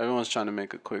 like everyone's trying to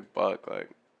make a quick buck. Like,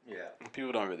 yeah,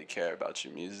 people don't really care about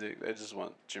your music. They just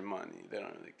want your money. They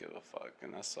don't really give a fuck,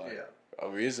 and that's like a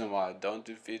reason why I don't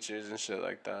do features and shit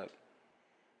like that.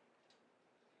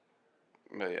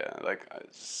 But yeah, like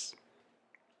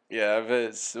if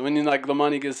it's when you like the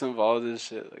money gets involved and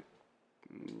shit, like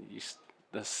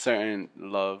the certain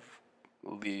love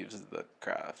leaves the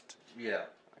craft. Yeah,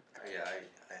 yeah,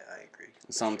 I agree.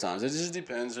 Sometimes it just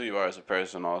depends who you are as a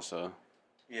person, also.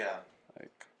 Yeah.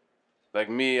 Like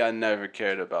me, I never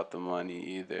cared about the money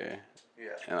either.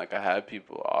 Yeah. And like I had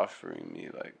people offering me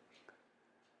like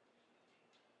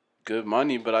good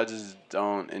money, but I just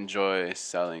don't enjoy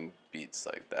selling beats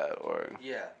like that, or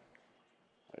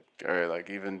or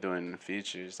even doing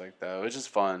features like that, which is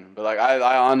fun. But like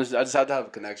I honestly, I just have to have a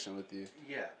connection with you.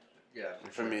 Yeah. Yeah.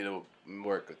 For me to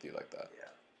work with you like that. Yeah.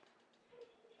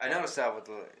 I noticed that with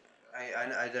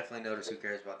I definitely notice who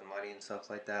cares about the money and stuff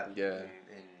like that. Yeah.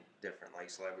 In different like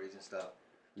celebrities and stuff.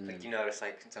 Like you notice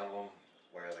like some of them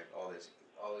wear like all this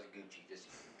Gucci, just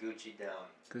Gucci down.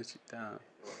 Gucci down.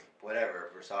 Or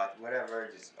whatever, Versace, whatever,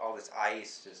 just all this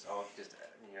ice, just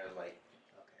like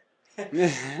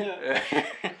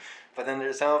okay. But then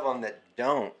there's some of them that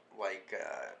don't, like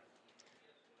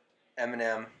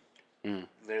Eminem.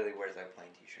 Literally wears like plain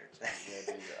t-shirts.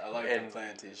 Yeah, dude, I like the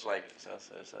plain t-shirts. Like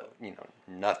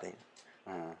nothing.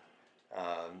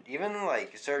 Even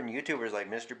like certain YouTubers like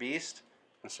Mr. Beast.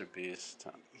 Mr. Beast.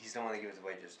 He's the one that gives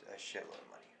away just a shitload of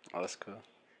money. Oh, that's cool.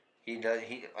 He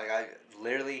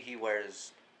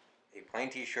wears a plain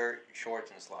t-shirt, shorts,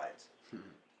 and slides.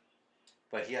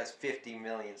 But he has 50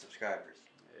 million subscribers.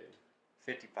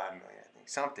 55 million, I think.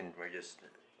 Something where just...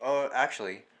 Oh,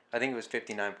 actually, I think it was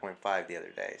 59.5 the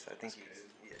other day. So I think he's...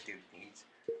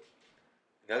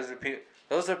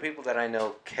 Those are people that I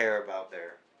know care about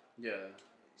their... Yeah,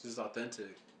 it's just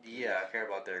authentic. Yeah, care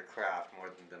about their craft more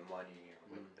than the money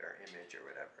or their image or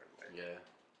whatever. But yeah.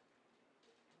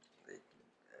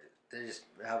 they just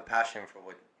have a passion for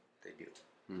what they do.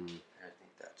 Mm. And I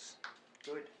think that's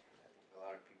good. I think a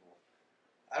lot of people.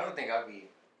 I don't think I'd be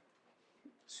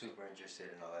super interested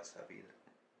in all that stuff either.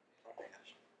 Oh my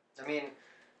gosh. I mean,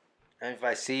 if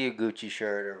I see a Gucci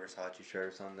shirt or Versace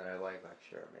shirt or something that I like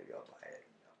sure, maybe I'll buy it.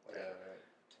 Whatever.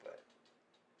 Yeah, right.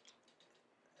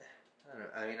 But I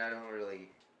don't. I mean, I don't really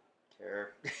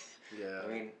care. Yeah. I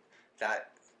mean,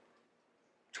 that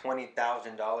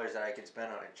 $20,000 that I could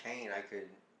spend on a chain, I could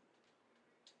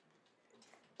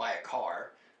buy a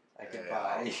car. I could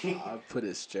buy. I'll put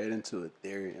it straight into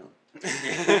Ethereum.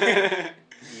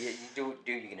 You do.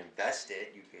 You can invest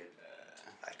it. You could.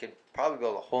 I could probably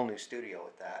build a whole new studio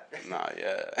with that. Nah,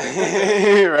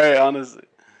 yeah. Right, honestly.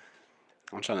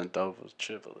 I'm trying to double,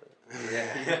 triple it.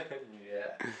 Yeah.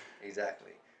 Yeah.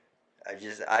 Exactly.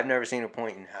 I've never seen a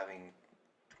point in having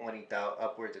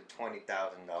upwards of $20,000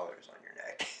 on your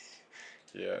neck.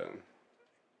 Yeah.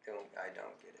 I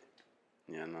don't get it.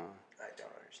 Yeah, no. I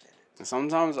don't understand it. And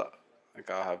sometimes, like,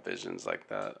 I'll have visions like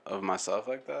that of myself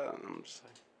like that, and I'm just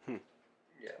like,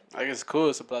 Yeah. Like, it's cool.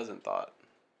 It's a pleasant thought.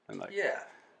 And, like, Yeah.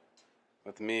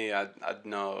 with me, I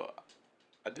know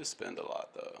I do spend a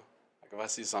lot, though. Like, if I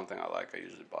see something I like, I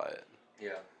usually buy it.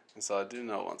 Yeah. And so I do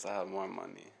know once I have more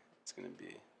money, it's going to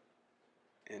be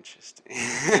interesting.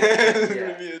 It's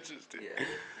going to be interesting.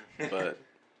 Yeah. But,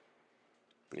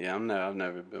 yeah, I've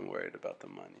never been worried about the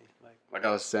money. Like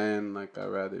I was saying, like, I'd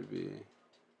rather be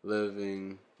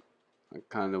living like,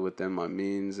 kind of within my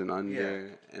means and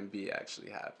under and be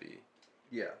actually happy.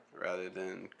 Yeah. Rather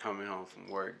than coming home from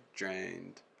work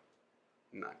drained,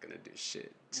 not going to do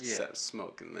shit except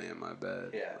smoke and lay in my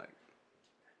bed. Yeah. Like,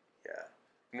 yeah.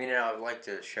 I mean, I would like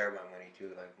to share my money, too,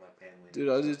 like my family. Dude,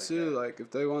 I do, too. Like,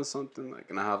 if they want something, like,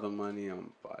 and I have the money,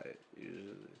 I'm buy it,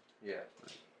 usually. Yeah.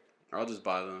 Like, or I'll just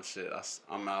buy them shit.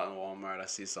 I'm out in Walmart, I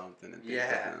see something and think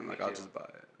of them. Like, I'll just buy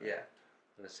it. Yeah.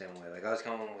 In the same way. Like, I was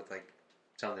coming with, like,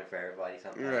 something for everybody.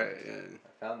 Something. Right, yeah.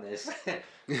 I found this.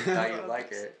 How you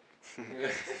like it.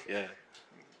 Yeah.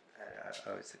 I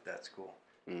always think that's cool.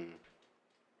 Mm.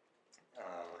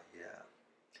 Yeah.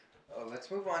 Oh, let's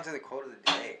move on to the quote of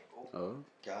the day. Oh?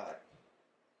 God.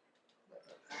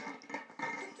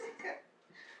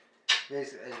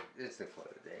 It's the quote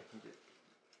of the day. You just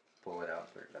pull it out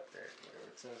and put it up there. Whatever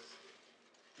it says.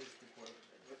 It's the quote of the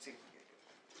day. Let's see if we can get it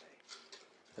today.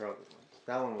 They're all good ones.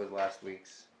 That one was last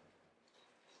week's.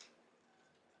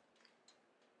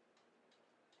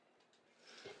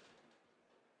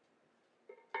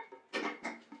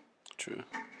 True.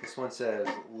 This one says,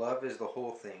 "Love is the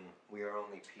whole thing. We are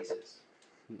only pieces."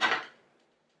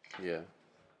 Yeah.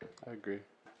 I agree.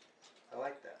 I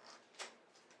like that.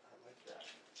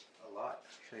 A lot.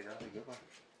 Actually, that was a good one.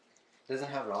 Doesn't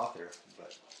have an author,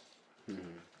 but if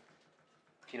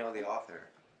you know the author,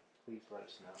 please let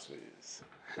us know. Please.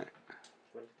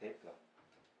 Where did the tape go?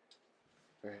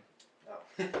 Right. Oh.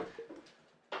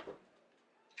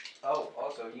 Oh,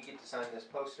 also, you get to sign this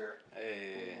poster.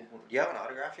 Hey. Do you have an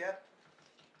autograph yet?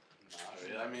 Not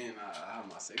really. I mean, I have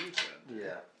my signature.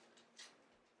 Yeah.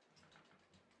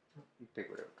 You pick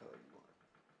whatever color you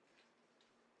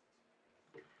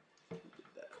want.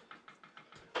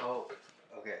 Oh,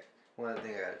 okay. One other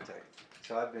thing I gotta tell you.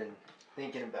 So I've been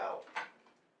thinking about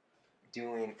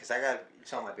doing, because I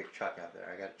saw my big truck out there.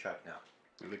 I got a truck now.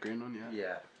 The green one, yeah?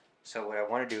 Yeah. So what I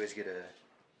want to do is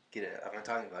I've been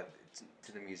talking about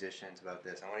to the musicians about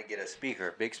this. I want to get a speaker,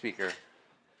 a big speaker,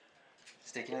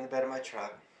 stick it in the bed of my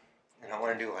truck, and I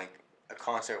want to do like a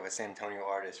concert with San Antonio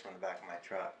artists from the back of my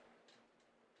truck.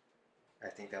 I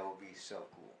think that would be so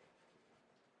cool.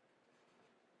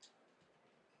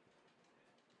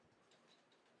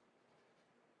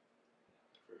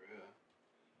 For real.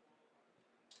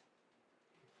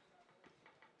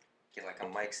 Get like a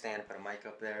mic stand, put a mic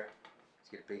up there. Let's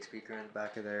get a big speaker in the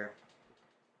back of there.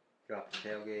 Drop the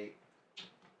tailgate.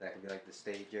 That could be like the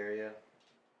stage area.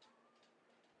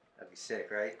 That'd be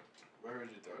sick, right? Where would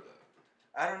you throw that?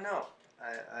 I don't know.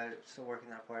 I'm still working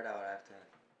that part out. I have to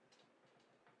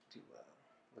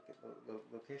look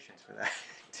at locations for that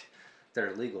that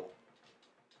are legal.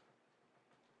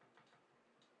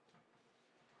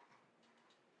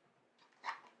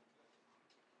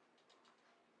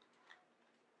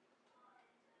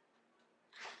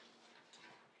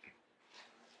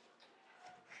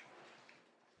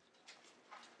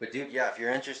 But dude, yeah, if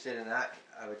you're interested in that,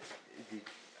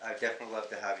 I'd definitely love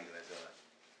to have you as a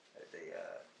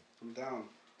I'm down.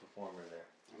 performer there.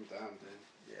 I'm down, dude.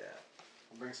 Yeah.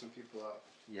 I'll bring some people out.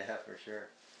 Yeah, for sure.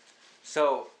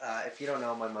 So, if you don't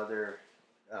know, my mother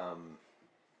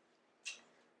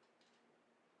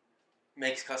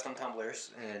makes custom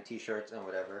tumblers and T-shirts and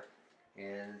whatever,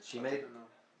 and she made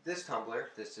this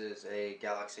tumbler. This is a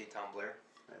Galaxy tumbler,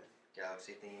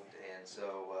 Galaxy themed, and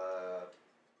so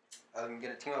I'm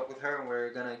gonna team up with her, and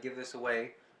we're gonna give this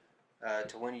away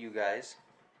to one of you guys.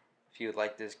 If you would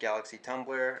like this Galaxy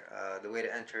tumbler, the way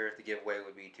to enter the giveaway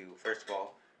would be to first of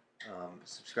all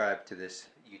subscribe to this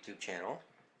YouTube channel,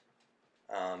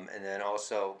 and then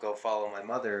also go follow my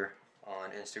mother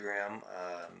on Instagram.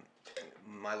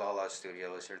 My Lala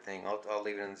Studio is her thing. I'll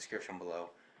leave it in the description below.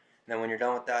 And then when you're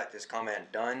done with that, just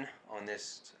comment done on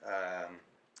this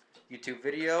YouTube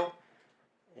video,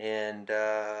 and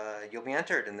you'll be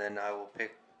entered. And then I will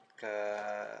pick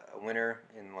a winner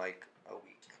in like a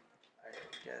week. I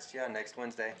guess, yeah, next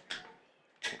Wednesday.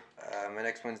 My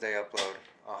next Wednesday upload,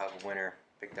 I'll have a winner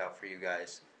picked out for you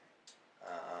guys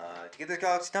to get this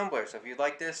Galaxy tumbler. So if you'd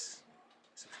like this,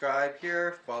 subscribe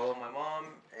here, follow my mom,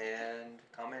 and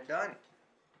comment done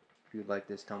if you'd like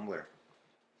this tumbler.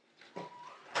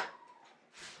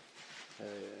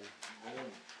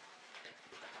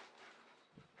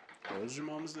 What was your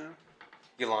mom's name?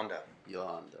 Yolanda.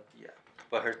 Yolanda. Yeah.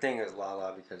 But her thing is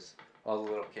Lala because all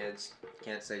the little kids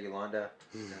can't say Yolanda,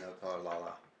 and they'll call her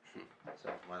Lala. So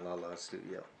my Lala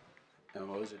Studio. And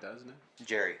what was your dad's name?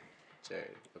 Jerry.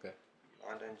 Jerry. Okay.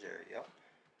 Yolanda and Jerry. Yep.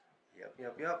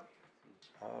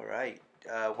 All right.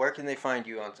 Where can they find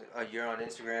you on? You're on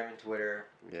Instagram and Twitter.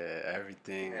 Yeah,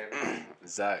 everything.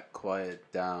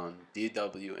 Zachquietdwn.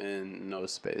 DWN, no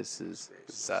spaces.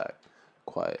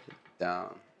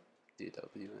 Zachquietdwn.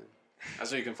 DWN.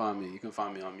 That's where you can find me. You can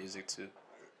find me on music too.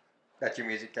 That's your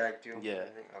music tag too? Yeah.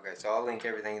 Okay, so I'll link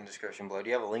everything in the description below. Do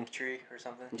you have a link tree or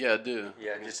something? Yeah, I do.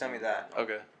 Yeah, just send me that.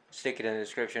 Okay. Stick it in the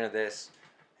description of this,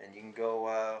 and you can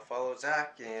go follow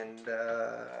Zach and.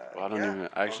 Well,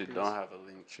 I actually don't have a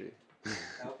link tree.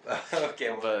 Okay,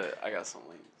 well, but I got some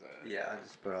links. Yeah, I'll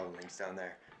just put all the links down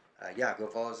there. Yeah, go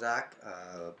follow Zach,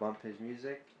 bump his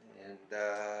music, and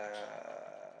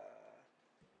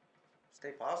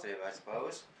stay positive, I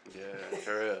suppose. Yeah,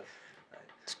 for real.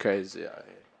 It's crazy out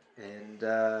here. And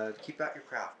keep out your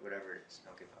craft, whatever it is.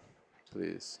 Don't give up.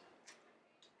 Please.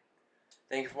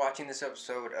 Thank you for watching this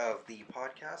episode of the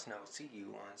podcast, and I will see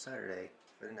you on Saturday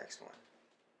for the next one.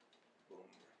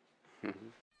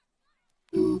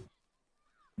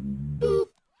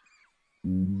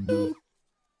 Boom.